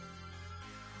copper.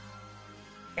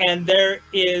 And there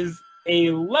is a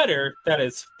letter that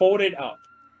is folded up.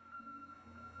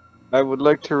 I would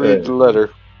like to read the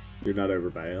letter. You're not over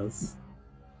by us.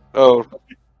 Oh,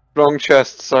 wrong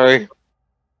chest, sorry.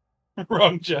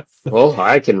 Wrong chest. Well,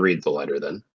 I can read the letter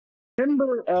then.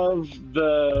 Member of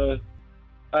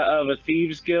a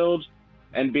thieves guild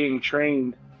and being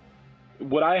trained,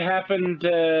 would I happen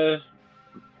to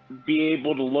be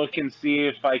able to look and see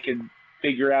if I could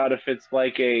figure out if it's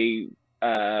like a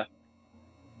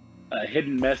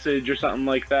hidden message or something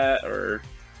like that, or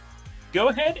Go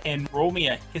ahead and roll me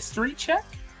a history check.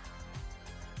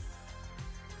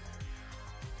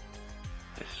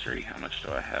 history? How much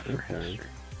do I have for Okay. history?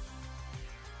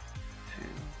 2.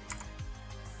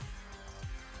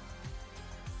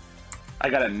 I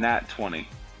got a nat 20.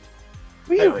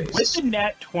 With the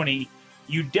nat 20,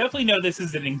 you definitely know this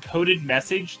is an encoded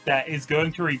message that is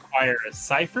going to require a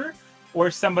cipher or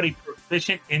somebody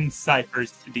proficient in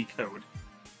ciphers to decode.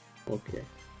 Okay.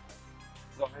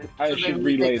 I So should maybe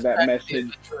we relay take that this back to the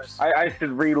message. adventurers. I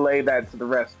should relay that to the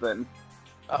rest then.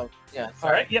 Oh, yeah. All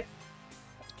Sorry. right. Yep.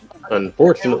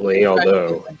 Unfortunately, Back to the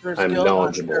although Adventurers I'm Guild,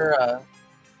 knowledgeable. sure,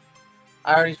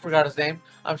 I already forgot his name.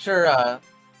 I'm sure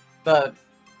the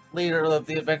leader of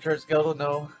the Adventurers Guild will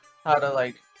know how to,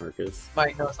 like, Marcus.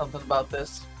 might know something about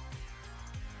this.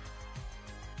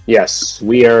 Yes,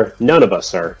 none of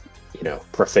us are,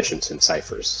 proficient in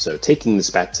ciphers, so taking this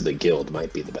back to the guild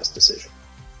might be the best decision.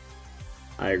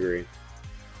 I agree.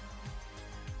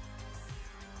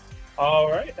 All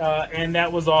right. And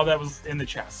that was all that was in the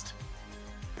chest.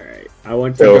 Alright. I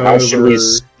want to So go how should over we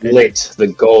split the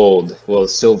gold,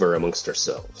 silver amongst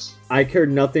ourselves? I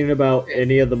cared nothing about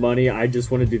any of the money. I just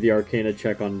want to do the Arcana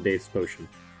check on Dave's potion.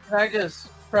 Can I just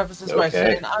preface this by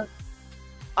Okay. saying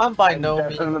I'm by no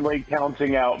means. Definitely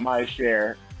counting out my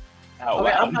share. Out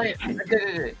Okay,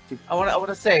 loud. I want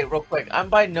to say real quick. I'm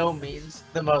by no means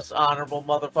the most honorable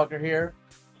motherfucker here,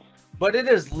 but it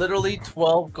is literally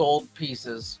 12 gold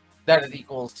pieces that it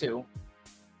equals to.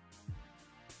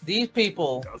 These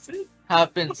people Does it?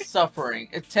 have been suffering.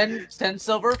 It's 10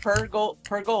 silver per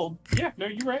gold. Yeah. No,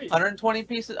 you're right. 120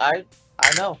 pieces. I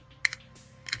know.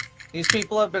 These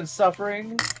people have been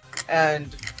suffering,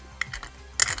 and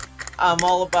I'm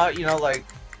all about, like,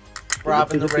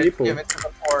 robbing to the the rich, people. giving to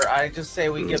the poor. I just say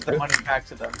we give the money back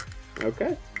to them.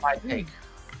 Okay. My take.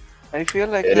 I feel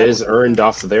like It that is earned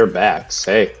off their backs.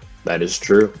 Hey, that is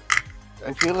true.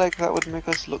 I feel like that would make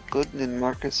us look good in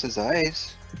Marcus's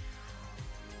eyes.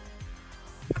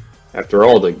 After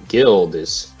all, the guild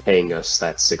is paying us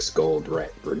that 6 gold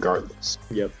rent, regardless.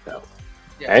 Yep. So,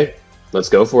 Yeah. hey, let's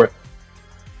go for it.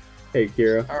 Hey,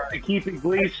 Kira. All To right. keep it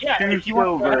least Yeah. 2 If you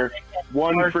want to silver,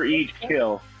 1 for each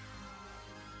kill.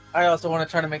 I also want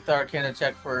to try to make the Arcana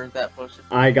check for that potion.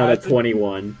 I got a That's a-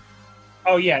 21.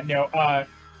 Oh yeah. No.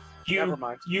 Never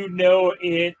mind. You know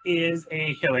it is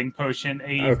a healing potion,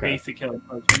 a Okay. basic healing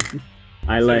potion.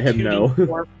 I let him know.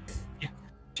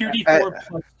 2d4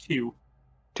 plus 2.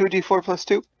 2d4 plus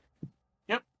 2?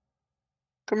 Yep.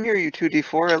 Come here, you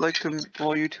 2d4. I'd like to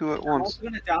roll you 2 at I'm once. also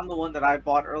gonna down the one that I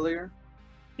bought earlier.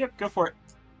 Yep. Go for it.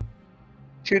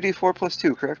 2d4 plus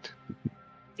 2, correct?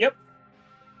 Yep.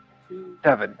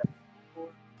 7.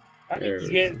 There You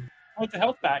we get go. points of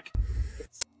health back.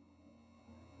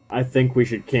 I think we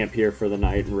should camp here for the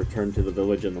night and return to the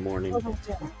village in the morning. Okay,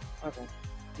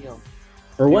 deal.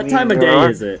 Or what You time mean of day there are-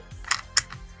 is it?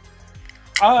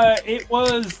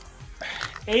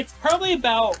 It's probably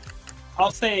about,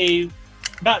 I'll say,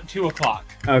 about 2 o'clock.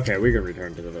 Okay, we can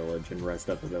return to the village and rest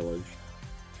at the village.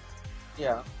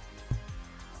 Yeah.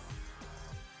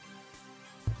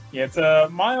 Yeah, it's a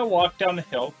mile walk down the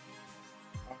hill.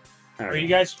 Are Alright. you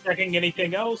guys checking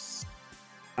anything else?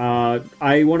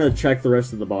 I want to check the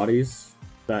rest of the bodies.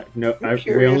 We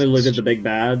curious. only looked at the big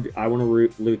bad. I want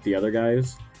to loot the other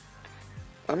guys.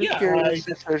 I'm Yeah, curious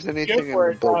if there's Go anything in for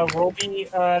the it. boat. Roll me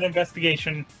an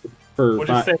investigation. For We'll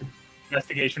just say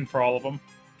investigation for all of them.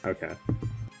 Okay.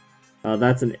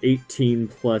 That's an 18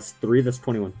 plus 3. That's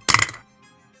 21.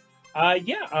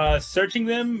 Searching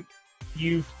them,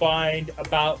 you find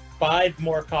about 5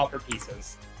 more copper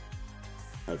pieces.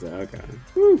 That's it. Okay.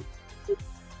 Woo.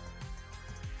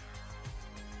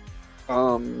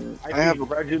 I I have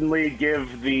begrudgingly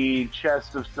give the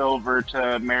chest of silver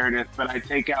to Meredith, but I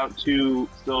take out 2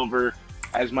 silver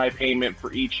as my payment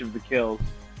for each of the kills.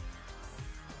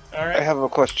 All I right. have a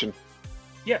question.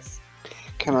 Yes.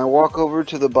 Can I walk over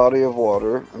to the body of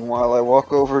water, and while I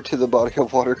walk over to the body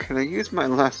of water, can I use my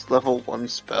last level 1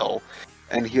 spell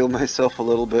and heal myself a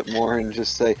little bit more and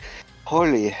just say,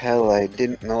 holy hell, I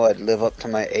didn't know I'd live up to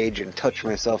my age and touch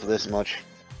myself this much.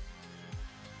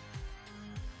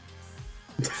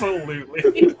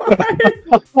 Absolutely. Why?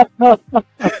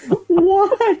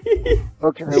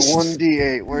 Okay,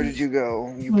 1d8, where did you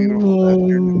go, you beautiful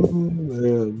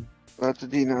bastard? That's a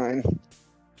d9.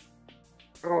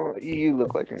 Oh, you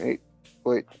look like an 8.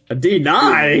 Wait, A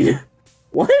D9?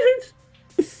 What?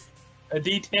 A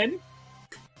D10.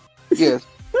 yes.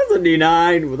 That's a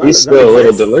D9. Well, He's that still a little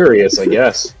makes sense. delirious, I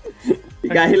guess. He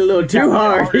got hit a little too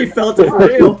hard. He felt it for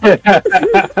real.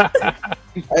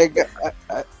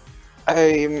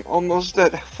 I'm almost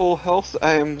at full health.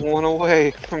 I am 1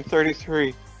 away from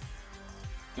 33.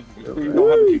 You don't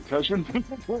have a concussion?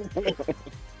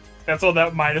 That's all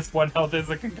that -1 health is,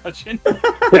 a concussion.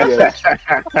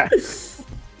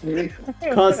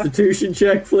 Constitution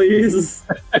check, please.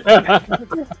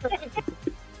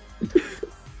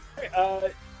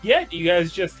 Do you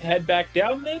guys just head back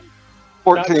down then?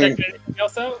 Not 14. checking anything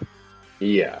else out?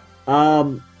 Yeah. I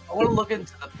want to look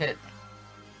into the pit.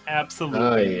 Absolutely.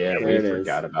 Oh yeah, There we it is.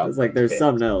 forgot about. It's like the there's pit.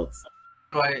 something else.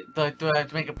 Do I have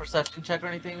to make a perception check or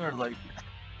anything, or like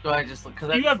do I just look?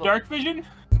 Cause Do you have dark vision?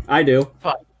 I do.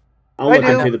 Fine. I'll I look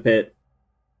do. into the pit.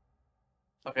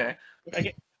 Okay.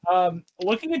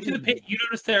 Looking into the pit, you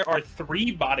notice there are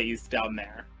 3 bodies down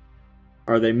there.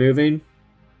 Are they moving?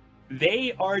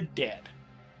 They are dead.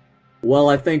 Well,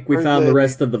 I think we Are found the they-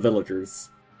 rest of the villagers.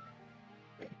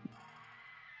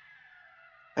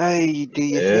 Hey, do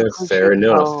you Yeah, think we fair should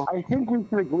enough. go- I think we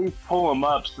should at least pull him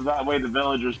up so that way the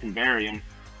villagers can bury him.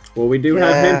 Well, we do have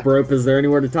Yeah. hemp rope. Is there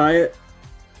anywhere to tie it?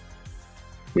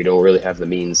 We don't really have the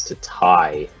means to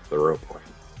tie the rope.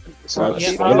 So Well,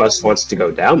 unless yeah. one of us wants to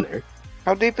go down there.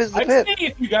 How deep is the I'd pit? say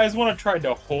if you guys want to try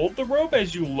to hold the rope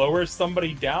as you lower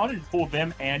somebody down and pull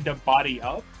them and a body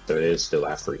up. So it is still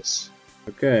Afris.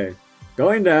 Okay.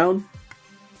 Going down.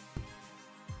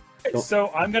 Cool. So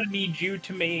I'm gonna need you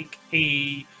to make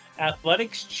a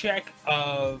athletics check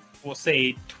of, we'll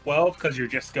say 12, because you're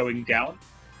just going down.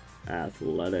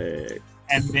 Athletic.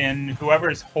 And then whoever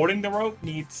is holding the rope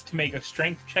needs to make a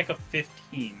strength check of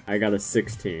 15. I got a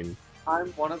 16. I'm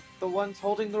one of the ones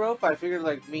holding the rope. I figured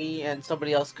like me and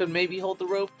somebody else could maybe hold the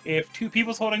rope. If 2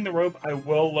 people's holding the rope, I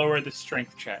will lower the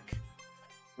strength check.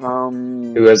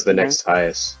 Who has the next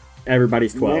highest?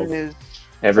 Everybody's 12. Mine is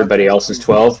Everybody else is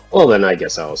 12? Well, then I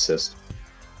guess I'll assist.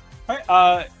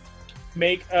 Alright,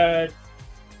 make a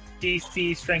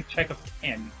DC strength check of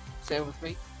 10. Same with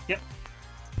me. Yep.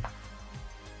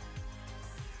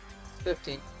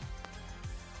 15.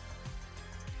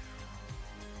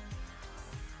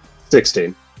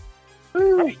 16.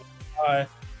 You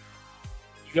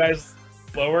guys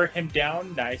lower him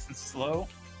down nice and slow.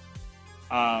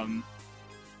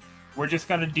 We're just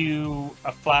gonna do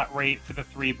a flat rate for the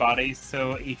 3 bodies.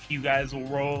 So if you guys will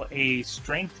roll a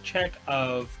strength check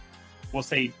of, we'll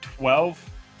say 12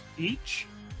 each,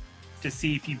 to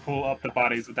see if you pull up the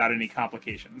bodies without any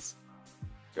complications.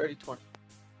 Dirty 20.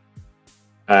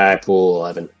 I pull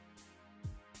 11.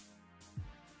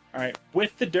 Alright,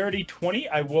 with the dirty 20,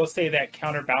 I will say that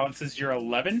counterbalances your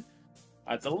 11.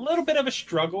 It's a little bit of a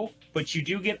struggle, but you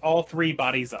do get all 3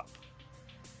 bodies up.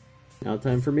 Now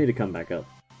time for me to come back up.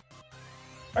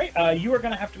 Alright, you are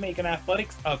going to have to make an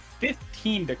athletics of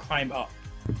 15 to climb up.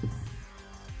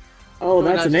 Oh, Can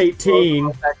we that's not an just throw the 18.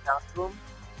 rope back down to him?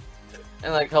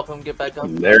 And like help him get back up.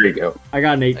 There you go. I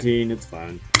got an 18. It's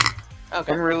fine.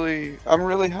 Okay. I'm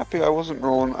really happy I wasn't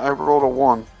rolling. I rolled a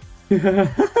 1.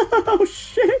 Oh,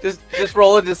 shit. Just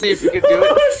roll it to see if you can do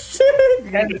it. Oh,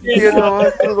 shit. You know,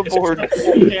 to the board.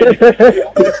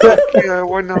 Yeah,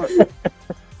 why not?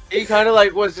 He kind of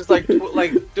like was just like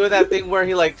doing that thing where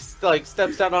he like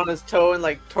steps down on his toe and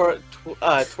like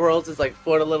twirls his like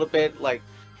foot a little bit, like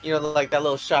you know like that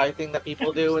little shy thing that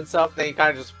people do and stuff. Then he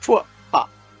kind of just pop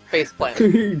face plant.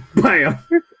 Bam.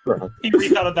 He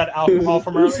breathed out of that alcohol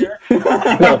from earlier.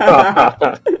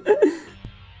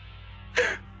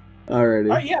 Alrighty.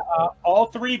 Alright, yeah, all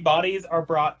 3 bodies are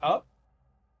brought up.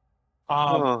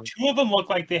 Oh. 2 of them look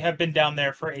like they have been down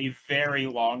there for a very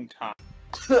long time.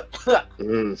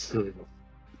 Mhm.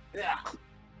 Yeah.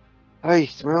 Hey,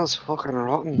 smells fucking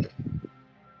rotten.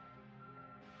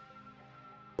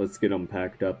 Let's get them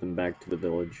packed up and back to the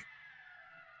village.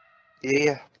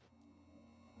 Yeah.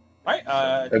 Alright,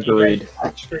 Agreed.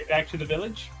 Straight back to the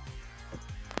village.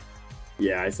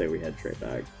 Yeah, I say we head straight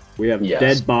back. We have Yes.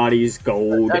 dead bodies,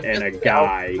 gold, That's and a just the elf-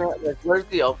 guy. Where's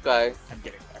the elf guy? I'm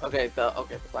getting there. Okay, the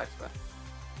blacksmith.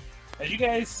 As you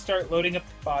guys start loading up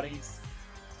the bodies,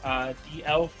 the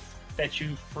elf that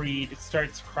you freed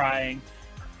starts crying,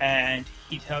 and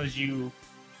he tells you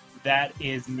that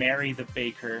is Mary the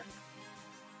baker.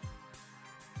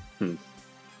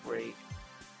 Great.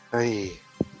 Hey.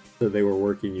 So they were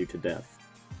working you to death.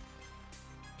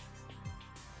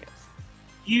 Yes.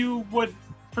 You would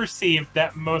perceive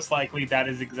that most likely that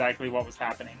is exactly what was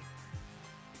happening.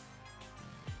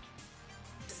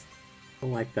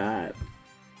 Don't like that.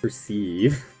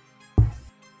 Perceive.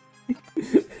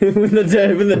 when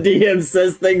the DM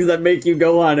says things that make you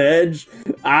go on edge.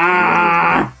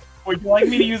 Ah! Would you like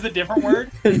me to use a different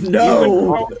word?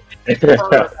 No!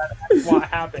 That's what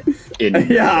happened.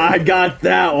 Yeah, I got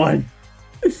that one.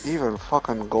 Even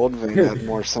fucking Goldvein had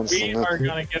more sense We than are that.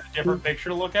 gonna get a different picture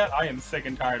to look at. I am sick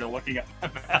and tired of looking at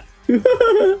my map.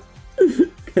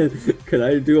 Can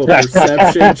I do a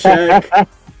perception check?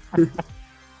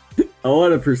 I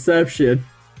want a perception.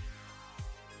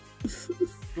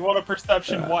 You want a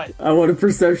perception what? I want a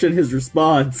perception his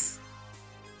response.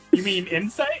 You mean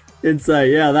insight? Insight,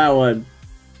 yeah, that one.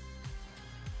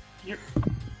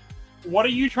 What are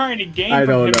you trying to gain I from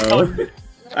don't him know. telling you-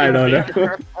 I don't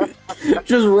know.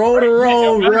 Just roll to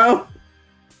roll, bro.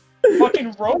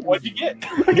 Fucking roll, what'd you get?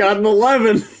 I got an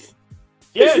 11.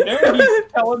 Yeah, no,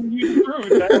 he's telling you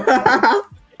the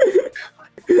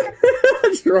truth.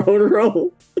 Just roll to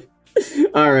roll.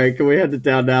 Alright, can we head to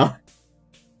town now?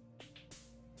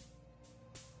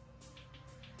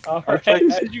 Alright,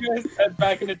 as you guys head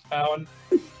back into town,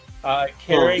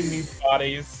 carrying these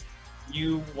bodies,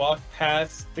 you walk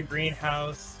past the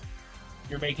greenhouse.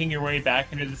 You're making your way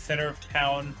back into the center of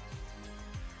town.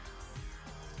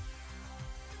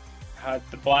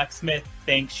 The blacksmith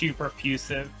thanks you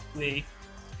profusely,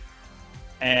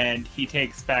 and he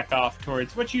takes back off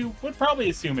towards what you would probably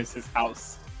assume is his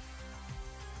house.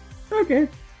 Okay.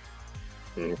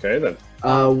 Okay, then.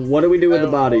 What do we do with I the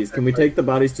don't know bodies? if Can we that's take the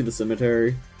bodies to the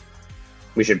cemetery?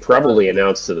 We should probably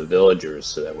announce to the villagers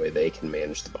so that way they can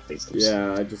manage the bodies themselves.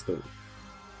 Yeah, I just don't.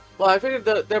 Well, I figured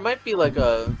there might be like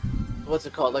a, what's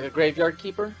it called, like a graveyard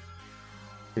keeper,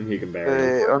 And he can bury them.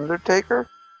 The Undertaker?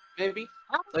 maybe,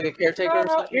 like a caretaker or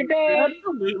something.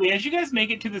 Absolutely. As you guys make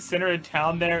it to the center of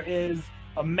town, there is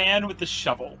a man with a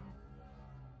shovel.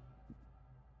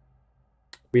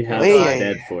 We have Hey. some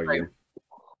dead for you.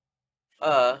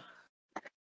 I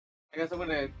guess I'm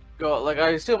gonna go. Like, I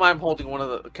assume I'm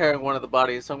carrying one of the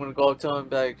bodies, so I'm gonna go up to him and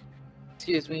be like,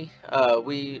 "Excuse me,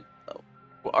 we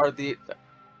are the."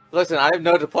 Listen, I have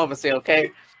no diplomacy,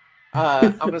 okay?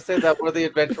 I'm gonna say that we're the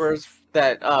adventurers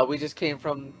that we just came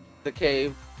from the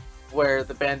cave where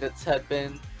the bandits had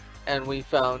been, and we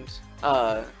found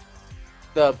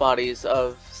the bodies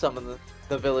of some of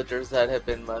the villagers that had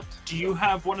been left. Do you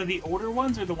have one of the older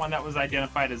ones or the one that was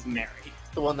identified as Mary?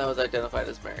 The one that was identified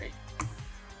as Mary.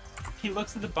 He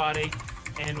looks at the body,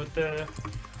 and with the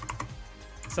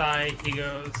sigh, he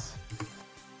goes,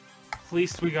 "At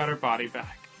least we got her body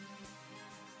back."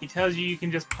 He tells you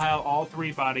can just pile all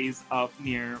three bodies up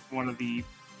near one of the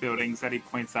buildings that he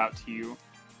points out to you,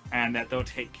 and that they'll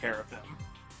take care of them.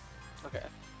 Okay.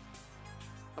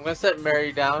 I'm gonna set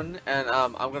Mary down, and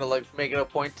I'm gonna like make it a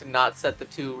point to not set the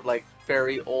two like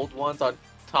very old ones on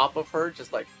top of her,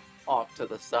 just like off to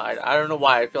the side. I don't know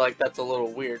why. I feel like that's a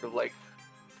little weird. Of like,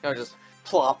 you know, just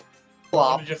plop,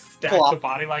 plop. Want to just stack plop. the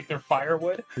body like they're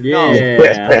firewood? Yeah!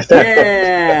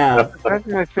 Yeah! That's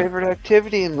my favorite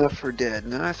activity in Left 4 Dead,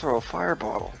 and then I throw a fire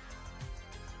bottle.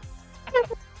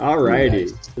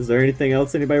 Alrighty. Is there anything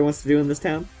else anybody wants to do in this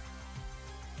town?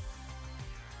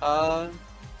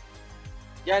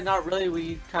 Yeah, not really.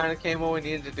 We kind of came what we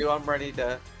needed to do. I'm ready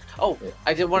to. Oh, Yeah.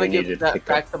 I did want We to needed give to that pick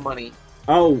back the money.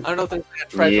 Oh, I don't know if there's like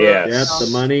a treasure. Yes. yep,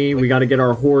 the money. We gotta get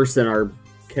our horse and our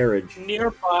carriage.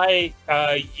 Nearby,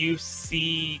 you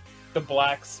see the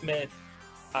blacksmith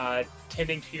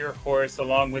tending to your horse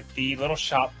along with the little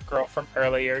shop girl from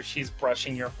earlier. She's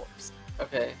brushing your horse.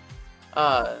 Okay.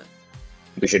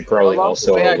 We should probably along the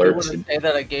also way, I do alert. want to say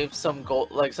that I gave some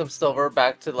gold, like some silver,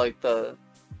 back to like the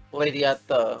lady at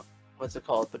the what's it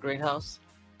called, the greenhouse.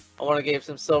 I want to give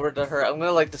some silver to her. I'm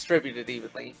gonna like distribute it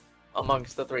evenly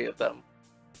amongst the three of them.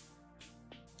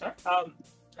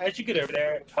 As you get over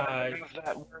there, Is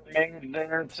that made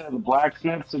there to the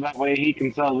blacksmith so that way he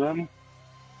can sell them?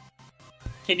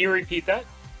 can you repeat that?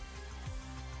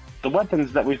 The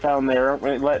weapons that we found there, aren't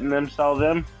we letting them sell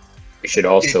them? We should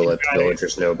also You let the gotta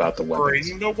villagers know about the weapons.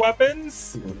 Bring the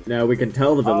weapons? No, we can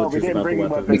tell the Oh, we villagers didn't about the bring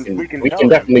weapons. weapons. We We can can tell them.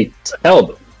 definitely tell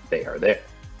them they are there.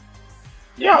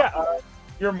 Yeah,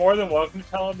 you're more than welcome to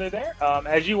tell them they're there.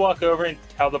 As you walk over and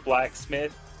tell the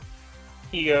blacksmith,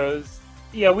 he goes,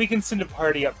 "Yeah, we can send a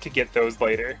party up to get those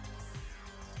later.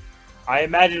 I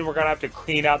imagine we're gonna have to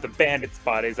clean out the bandits'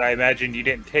 bodies. I imagine you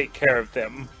didn't take care of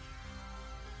them."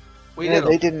 We Yeah, did.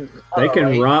 they didn't. They can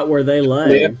Alright. rot where they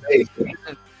lay.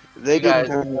 They You guys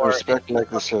didn't have any are- respect like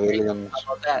the civilians.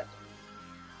 How about that?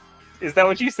 Is that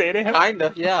what you say to him?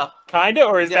 Kinda, yeah. Kinda,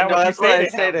 or is Yeah, that no, what you that's what say I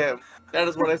to say him? to him. That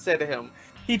is what I say to him.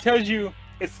 He tells you,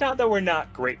 it's not that we're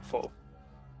not grateful.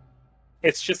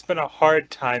 It's just been a hard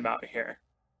time out here.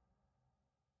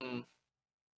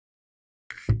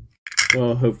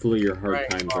 Well, hopefully your hard Right,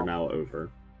 times are now over.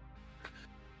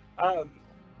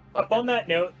 Upon that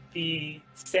note, the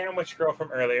sandwich girl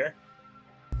from earlier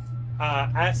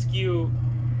asked you,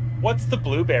 what's the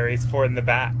blueberries for in the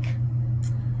back?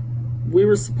 We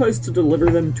were supposed to deliver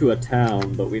them to a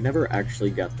town, but we never actually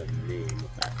got the name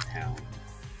of that town.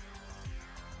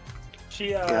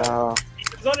 She Yeah.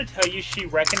 goes on to tell you she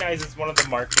recognizes one of the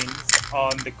markings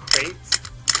on the crates,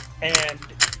 and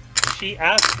she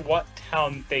asked what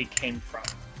town they came from.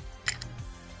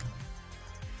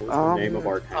 What's the name of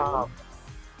our town?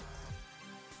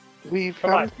 We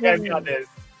Come on, found you guys them- got this.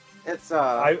 It's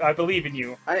I believe in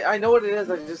you. I know what it is.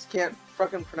 I just can't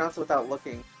fucking pronounce it without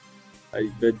looking.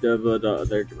 There's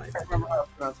my. I remember how to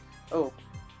pronounce it. Oh,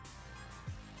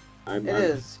 I'm, it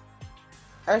is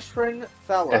Eshrin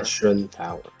Thaler. Eshrin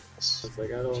Thaler. It's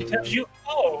like, I don't She know. tells you,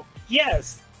 oh,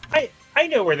 yes, I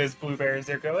know where those blueberries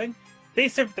are going. They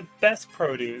serve the best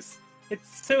produce.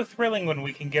 It's so thrilling when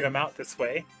we can get them out this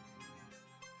way.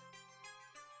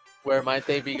 Where might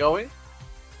they be going?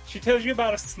 She tells you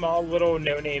about a small little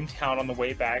no-name town on the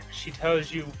way back. She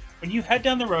tells you, when you head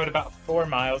down the road about 4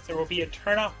 miles, there will be a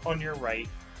turnoff on your right.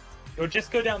 You'll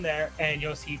just go down there and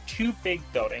you'll see 2 big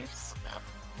buildings.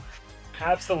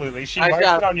 Absolutely. She marks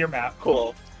it on your map.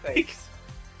 Cool. Thanks.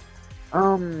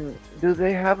 Do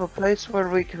they have a place where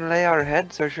we can lay our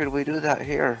heads, or should we do that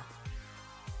here?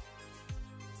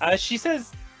 She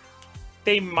says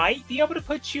they might be able to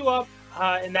put you up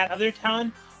in that other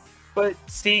town, but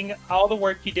seeing all the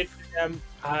work you did for them,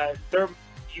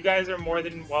 you guys are more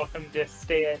than welcome to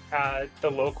stay at the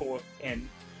local inn.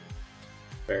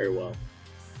 Very well.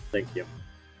 Thank you.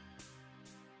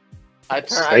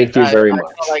 Thank you very much.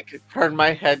 I like turn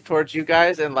my head towards you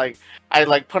guys and I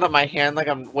put up my hand like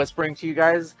I'm whispering to you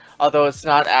guys, although it's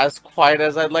not as quiet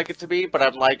as I'd like it to be, but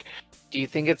I'm like, do you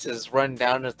think it's as run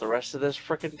down as the rest of this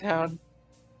frickin' town?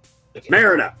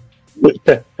 Merida!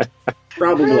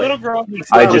 Probably. The little girl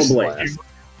I just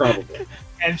Probably.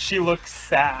 and she looks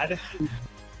sad.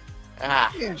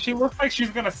 Ah. She looks like she's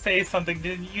gonna say something.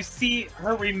 Did you see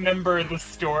her remember the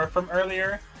store from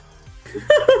earlier?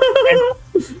 And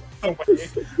away.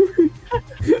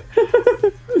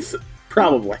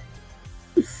 Probably.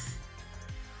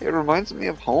 It reminds me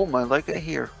of home. I like it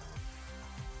here.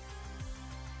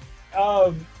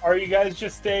 Are you guys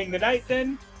just staying the night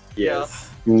then? Yes.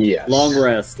 Yes. Long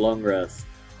rest, long rest.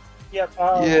 Yep.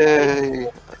 Yay!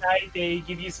 Tonight they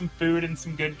give you some food and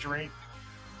some good drink.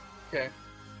 Okay.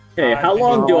 Hey, how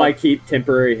long do I keep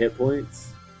temporary hit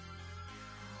points?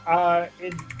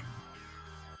 It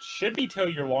should be till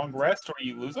your long rest or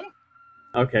you lose them.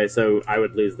 Okay, so I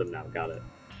would lose them now. Got it.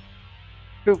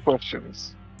 2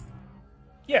 questions.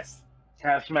 Yes.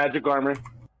 Cast magic armor.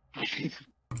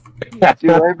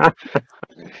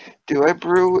 Do I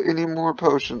brew any more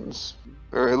potions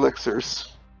or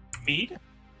elixirs? Mead?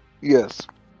 Yes.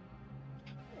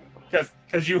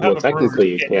 Because you have Well, a brewery technically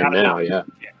you getting can out of now, it. yeah.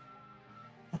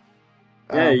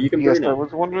 Yeah, you can Yes, brew I now.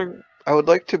 was wondering. I would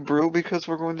like to brew because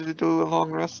we're going to do a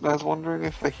long rest, and I was wondering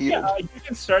if I healed. Yeah, you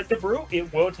can start the brew.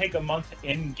 It will take a month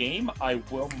in game. I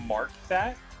will mark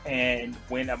that, and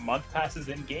when a month passes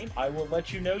in game, I will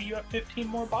let you know you have 15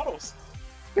 more bottles.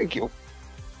 Thank you.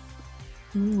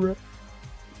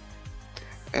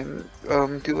 And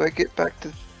do I get back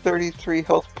to 33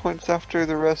 health points after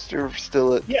the rest, or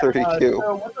still at 32?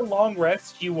 So with a long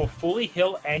rest, you will fully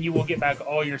heal, and you will get back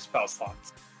all your spell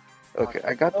slots. Okay,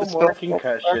 I got No the more spell.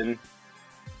 concussion.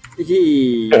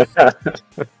 Yee.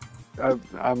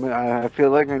 I feel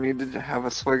like I need to have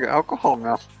a swig of alcohol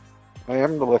now. I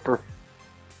am the liquor.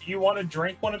 Do you want to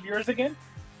drink one of yours again?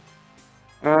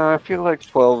 I feel like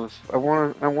 12. I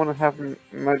want to have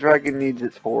my dragon needs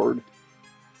its hoard.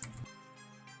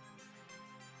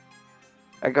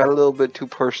 I got a little bit too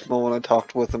personal when I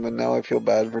talked with him, and now I feel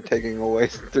bad for taking away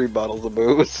 3 bottles of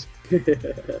booze.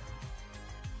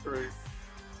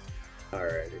 Alrighty.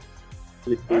 Alright,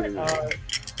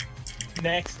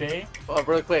 next day.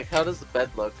 Really quick, how does the bed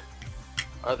look?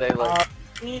 Are they like...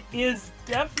 It is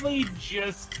definitely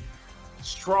just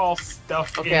straw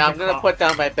stuffed Okay, I'm into gonna put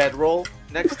down my bedroll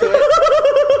next to it.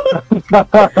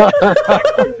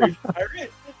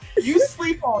 Pirate, you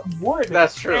sleep on wood.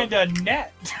 That's true. And a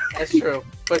net. That's true.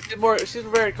 But she's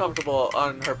very comfortable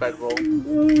on her bedroll.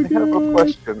 I have a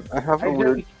question. I have a I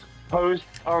weird... just post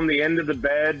on the end of the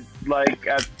bed, like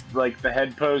at the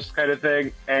head post kind of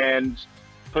thing, and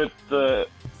put the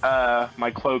my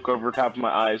cloak over top of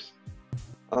my eyes.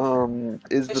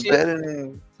 Is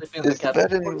the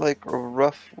bed in like a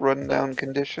rough, rundown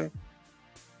condition?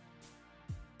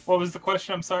 What was the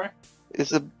question? I'm sorry. Is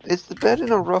the bed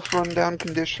in a rough, rundown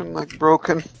condition, like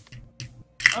broken?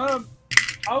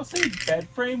 I'll say bed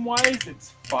frame wise,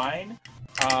 it's fine.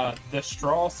 The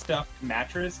straw stuffed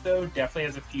mattress though definitely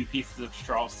has a few pieces of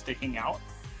straw sticking out.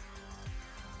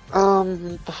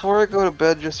 Before I go to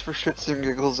bed, just for shits and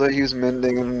giggles, I use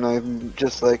mending, and I'm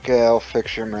just like, yeah, I'll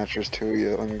fix your mattress to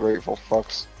you, ungrateful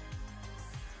fucks.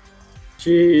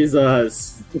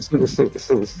 Jesus.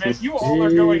 Man, you all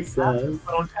are going Jesus. back to a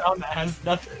little town that has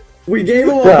nothing. We gave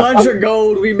him a bunch of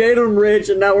gold, we made him rich,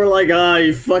 and now we're like,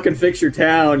 you fucking fix your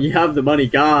town, you have the money,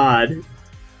 God.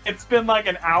 It's been like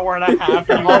an hour and a half.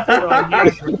 And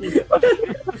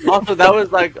Also, that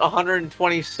was like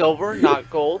 120 silver, not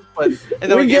gold. But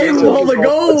and then We gave us him a all the few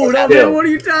gold. I mean, what are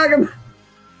you talking about?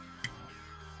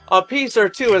 A piece or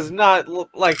two is not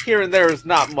like here and there is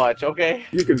not much. Okay.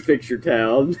 You can fix your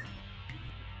town.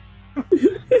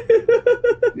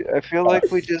 I feel like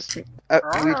we turned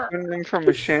them from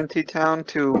a shanty town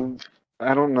to,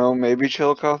 I don't know, maybe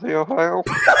Chillicothe, Ohio.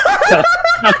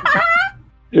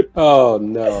 Oh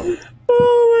no.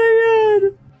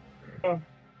 Oh my god.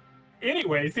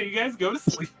 Anyway, so you guys go to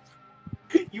sleep.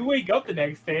 You wake up the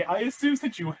next day. I assume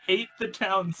since you hate the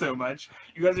town so much,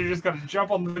 you guys are just gonna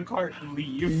jump on the cart and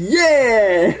leave.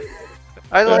 Yeah!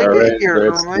 I like Alright, it here.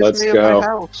 It let's reminds me of go. my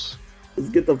house. Let's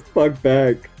get the fuck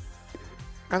back.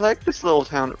 I like this little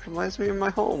town. It reminds me of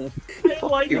my home. I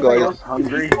like You it. guys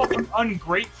hungry? You fucking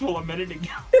ungrateful a minute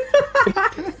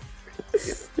ago.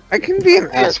 I can be an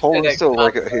Yes, asshole and still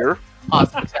like it here.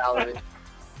 Hospitality.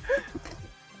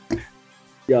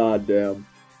 God damn.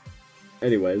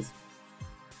 Anyways.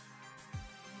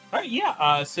 Alright,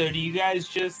 yeah, so do you guys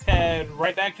just head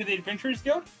right back to the Adventurers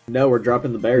Guild? No, we're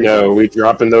dropping the berries. No, we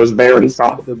dropping those berries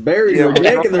off. The berries Yeah. are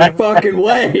making their fucking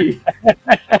way.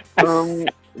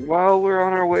 While we're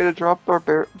on our way to drop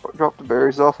the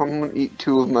berries off, I'm gonna eat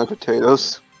 2 of my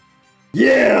potatoes.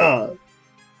 Yeah!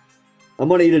 I'm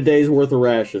gonna eat a day's worth of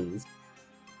rations.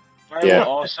 I Yeah. will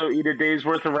also eat a day's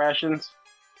worth of rations.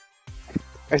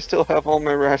 I still have all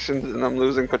my rations and I'm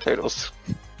losing potatoes.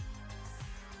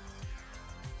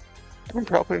 I'm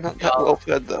probably not that well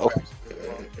fed though.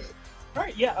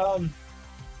 Alright, yeah,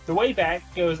 the way back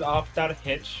goes off without a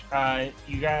hitch.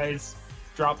 You guys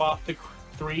drop off the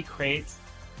 3 crates.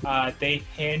 They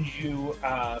hand you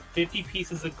 50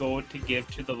 pieces of gold to give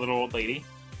to the little old lady.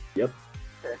 Yep.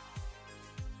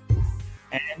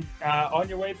 And on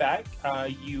your way back,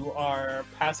 you are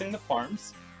passing the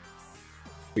farms.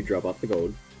 We drop off the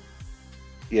gold.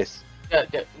 Yes. Yeah,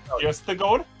 no, Just the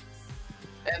gold?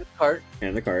 and the cart.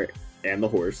 And the cart. And the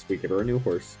horse. We give her a new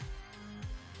horse.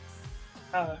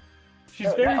 She's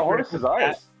very that horse grateful is for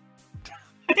ours.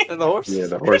 And the horse. Yeah,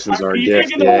 the horses that. are Are you gift.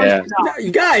 taking the horse Yeah, or not? No,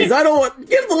 you guys, I don't want.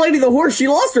 Give the lady the horse. She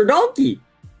lost her donkey.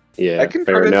 yeah, I can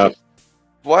fair turn it- enough.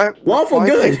 Why? Lawful why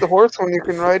good. take the horse when you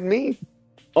can ride me?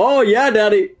 Oh, yeah,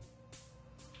 daddy.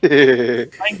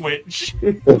 Language.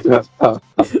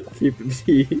 Keep it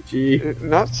PG.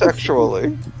 Not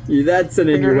sexually. Yeah, that's an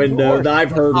You're a innuendo. horse.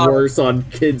 I've heard worse on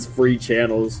kids' free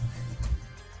channels.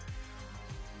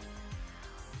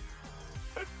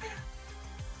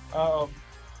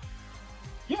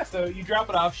 Yeah, so you drop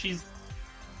it off. She's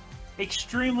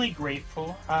extremely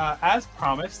grateful. As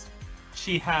promised,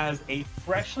 she has a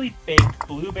freshly baked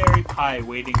blueberry pie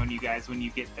waiting on you guys when you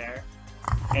get there.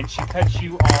 And she cuts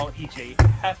you all each a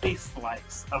hefty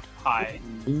slice of pie.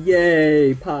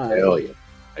 Yay, pie. Hell yeah.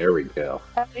 There we go.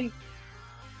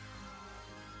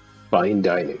 Fine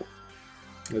dining.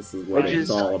 This is what Which it's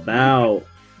is- all about.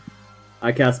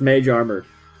 I cast mage armor.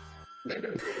 This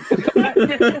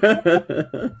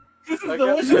is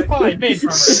delicious pie made from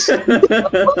her.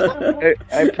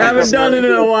 I pick Haven't up done my- it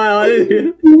in a while.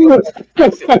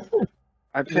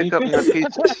 I pick up my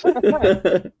piece.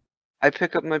 I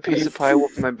pick up my piece of pie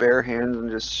with my bare hands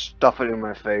and just stuff it in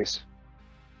my face.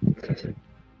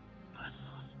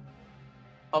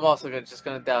 I'm also just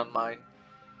gonna down mine.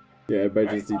 Yeah,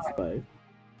 everybody just eats pie.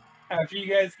 After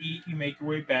you guys eat, you make your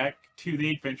way back to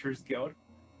the Adventurers Guild.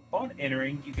 On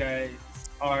entering, you guys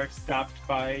are stopped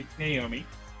by Naomi.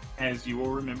 As you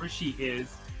will remember, she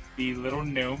is the little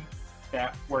gnome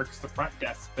that works the front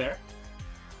desk there.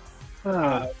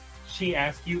 She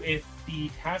asks you if the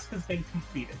task has been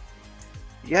completed.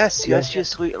 Yes, yes, you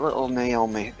sweet little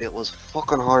Naomi. It was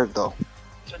fucking hard though.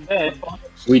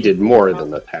 We did more than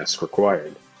the task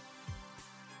required.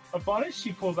 Upon it,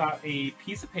 she pulls out a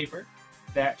piece of paper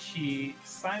that she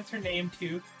signs her name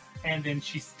to, and then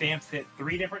she stamps it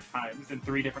 3 different times in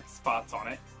 3 different spots on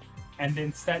it, and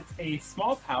then sets a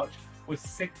small pouch with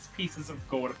 6 pieces of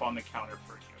gold upon the counter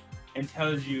for you, and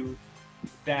tells you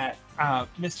that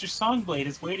Mr. Songblade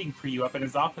is waiting for you up in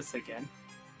his office again.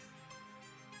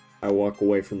 I walk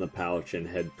away from the pouch and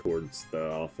head towards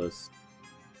the office.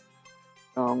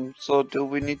 So do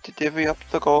we need to divvy up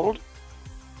the gold?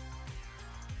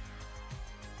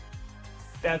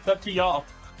 That's up to y'all.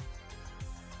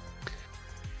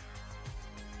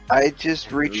 I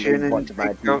just reach in and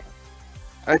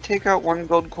take out 1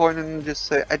 gold coin and just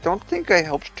say, I don't think I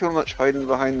helped too much hiding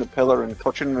behind the pillar and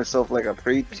touching myself like a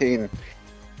preteen.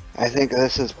 I think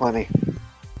this is plenty.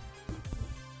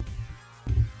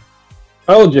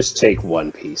 I'll just take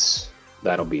 1 piece.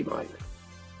 That'll be mine.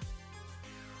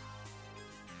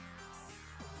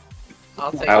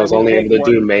 I'll take. I was only able to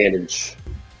do manage.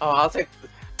 Oh,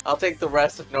 I'll take the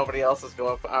rest if nobody else is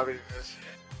going. I mean,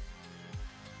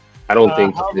 I don't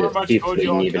think however the much gold you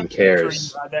Tiefling all even took, make sure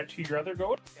cares. you add that to your other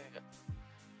gold.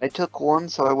 I took 1,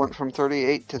 so I went from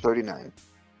 38 to 39.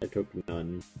 I took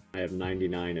none. I have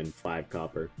 99 and 5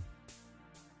 copper.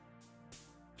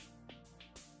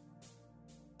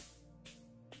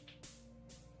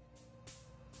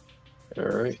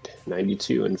 Alright,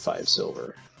 92 and 5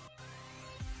 silver.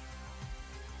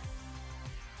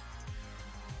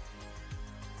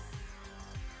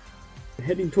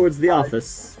 Heading towards the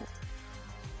office.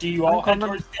 Do you all head coming.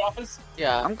 towards the office?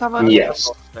 yeah. I'm coming. Yes.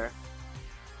 There.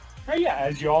 Oh yeah,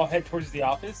 as you all head towards the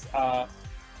office,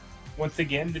 once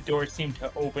again the doors seem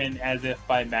to open as if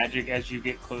by magic as you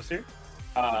get closer.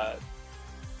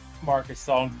 Marcus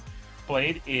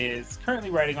Songblade is currently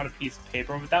writing on a piece of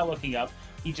paper, and without looking up,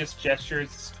 he just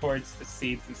gestures towards the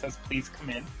seats and says, "Please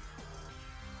come in."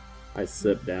 I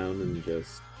sit down and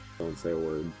just don't say a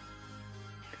word.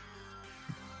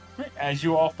 Right, as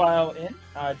you all file in,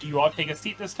 do you all take a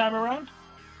seat this time around?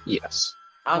 Yes.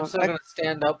 I'm still gonna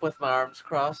stand up with my arms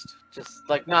crossed, just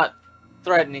like not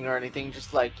threatening or anything,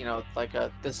 just like like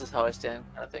a "this is how I stand"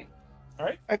 kind of thing.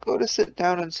 I go to sit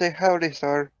down and say, howdy,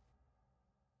 sir.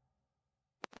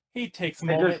 He takes a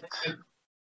I moment. just-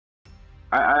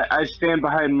 I stand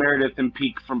behind Meredith and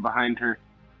peek from behind her.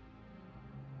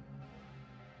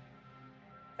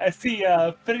 As he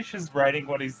finishes writing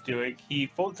what he's doing, he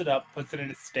folds it up, puts it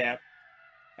in a stamp,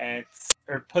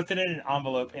 or puts it in an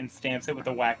envelope and stamps it with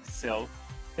a wax seal.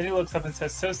 Then he looks up and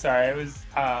says, "So sorry,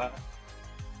 I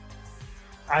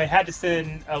had to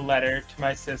send a letter to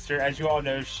my sister. As you all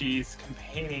know, she's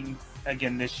campaigning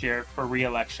again this year for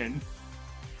re-election,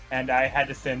 and I had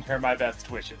to send her my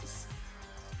best wishes."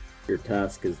 Your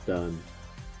task is done.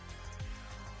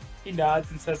 He nods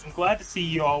and says, "I'm glad to see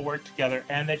you all work together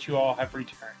and that you all have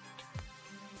returned."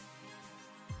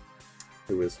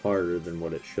 It was harder than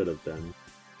what it should have been.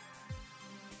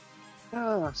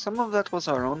 Some of that was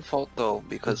our own fault, though,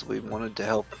 because we wanted to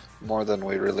help more than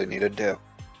we really needed to.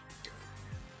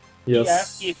 He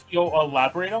asks if you'll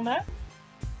elaborate on that.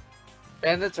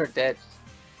 Bandits are dead.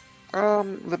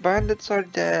 The bandits are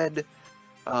dead.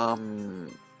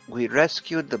 We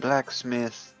rescued the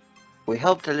blacksmith. We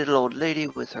helped a little old lady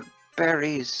with her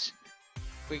berries.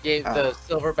 We gave the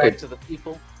silver back to the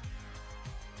people.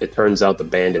 It turns out the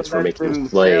bandits were Let making them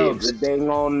slaves. sell the dang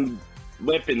on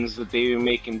weapons that they were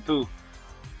making too.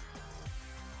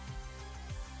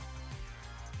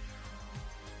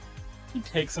 He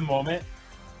takes a moment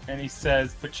and he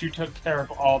says, "But you took care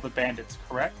of all the bandits,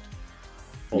 correct?"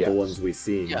 All Yes. the ones we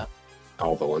seen. Yeah.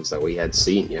 All the ones that we had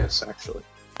seen, yes, actually.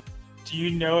 Do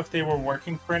you know if they were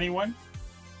working for anyone?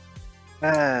 We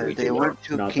They did weren't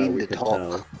too Not that keen we to could talk.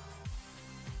 tell.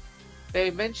 They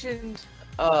mentioned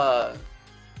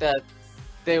that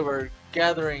they were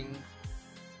gathering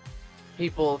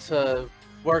people to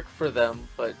work for them,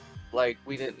 but like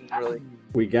we didn't really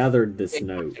We gathered this get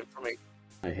much note. information.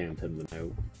 I hand him the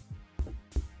note.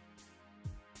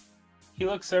 He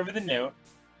looks over the note.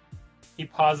 He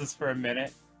pauses for a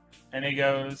minute and he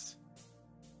goes,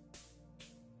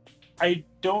 "I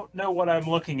don't know what I'm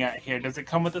looking at here. Does it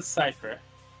come with a cipher?"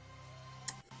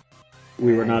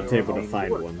 We were not able to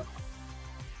find one.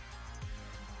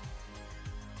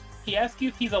 He asks you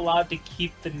if he's allowed to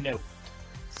keep the note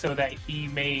so that he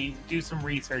may do some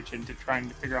research into trying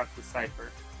to figure out the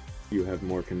cipher. You have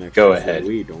more connections Go ahead. than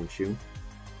we, don't you?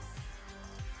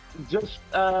 Just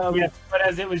Yes, but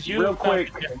as it was you real who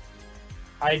found quick. the note,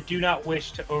 I do not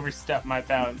wish to overstep my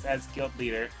bounds as guild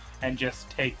leader and just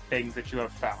take things that you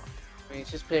have found. I mean,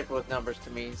 it's just paper with numbers to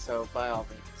me, so by all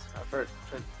means, for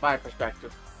my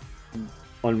perspective.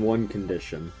 On one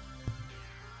condition.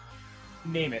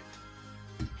 Name it.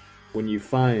 When you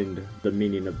find the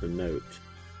meaning of the note,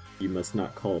 you must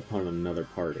not call upon another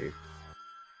party.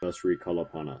 You must recall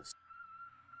upon us.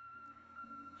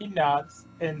 He nods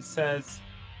and says,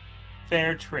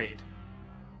 "Fair trade."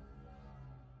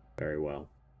 Very well.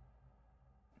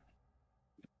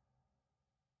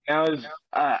 Now,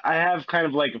 I have kind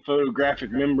of like a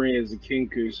photographic memory as a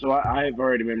Kinku, so I have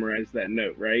already memorized that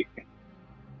note, right?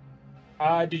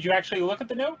 Did you actually look at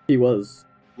the note? He was.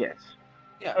 Yes.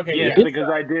 Yeah. Okay, Yes, yeah. because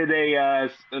I did a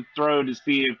throw to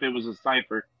see if it was a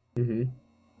cipher. Mm-hmm.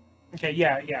 Okay,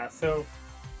 yeah. So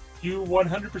you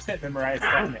 100% memorized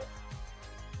that note.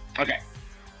 Okay.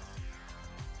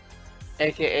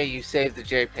 AKA, you saved the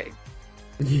JPEG.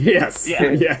 Yes.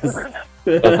 Yeah. Yes.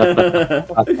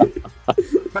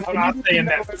 I'm not saying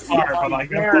that's far, but like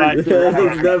that's what I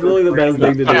That's definitely the best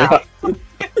thing to do. Yeah.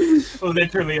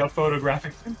 Literally a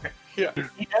photographic memory. Yeah.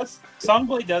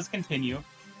 Songblade does continue.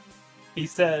 He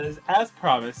says, as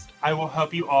promised, I will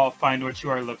help you all find what you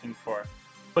are looking for.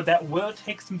 But that will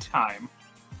take some time.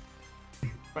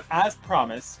 But as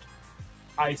promised,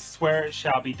 I swear it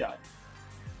shall be done.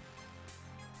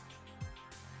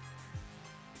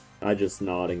 I just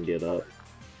nod and get up.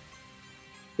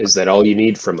 Is that all you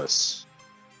need from us?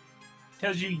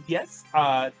 Tells you, yes,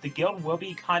 the guild will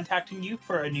be contacting you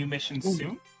for a new mission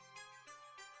soon.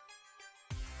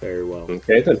 Very well.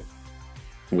 Okay then.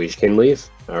 We can leave.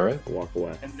 Alright. Walk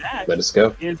away. And that Let us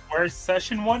go. is where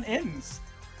session 1 ends.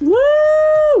 Woo!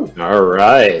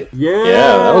 Alright. Yeah!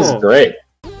 Yeah, that was great.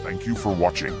 Thank you for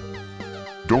watching.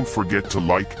 Don't forget to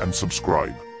like and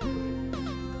subscribe.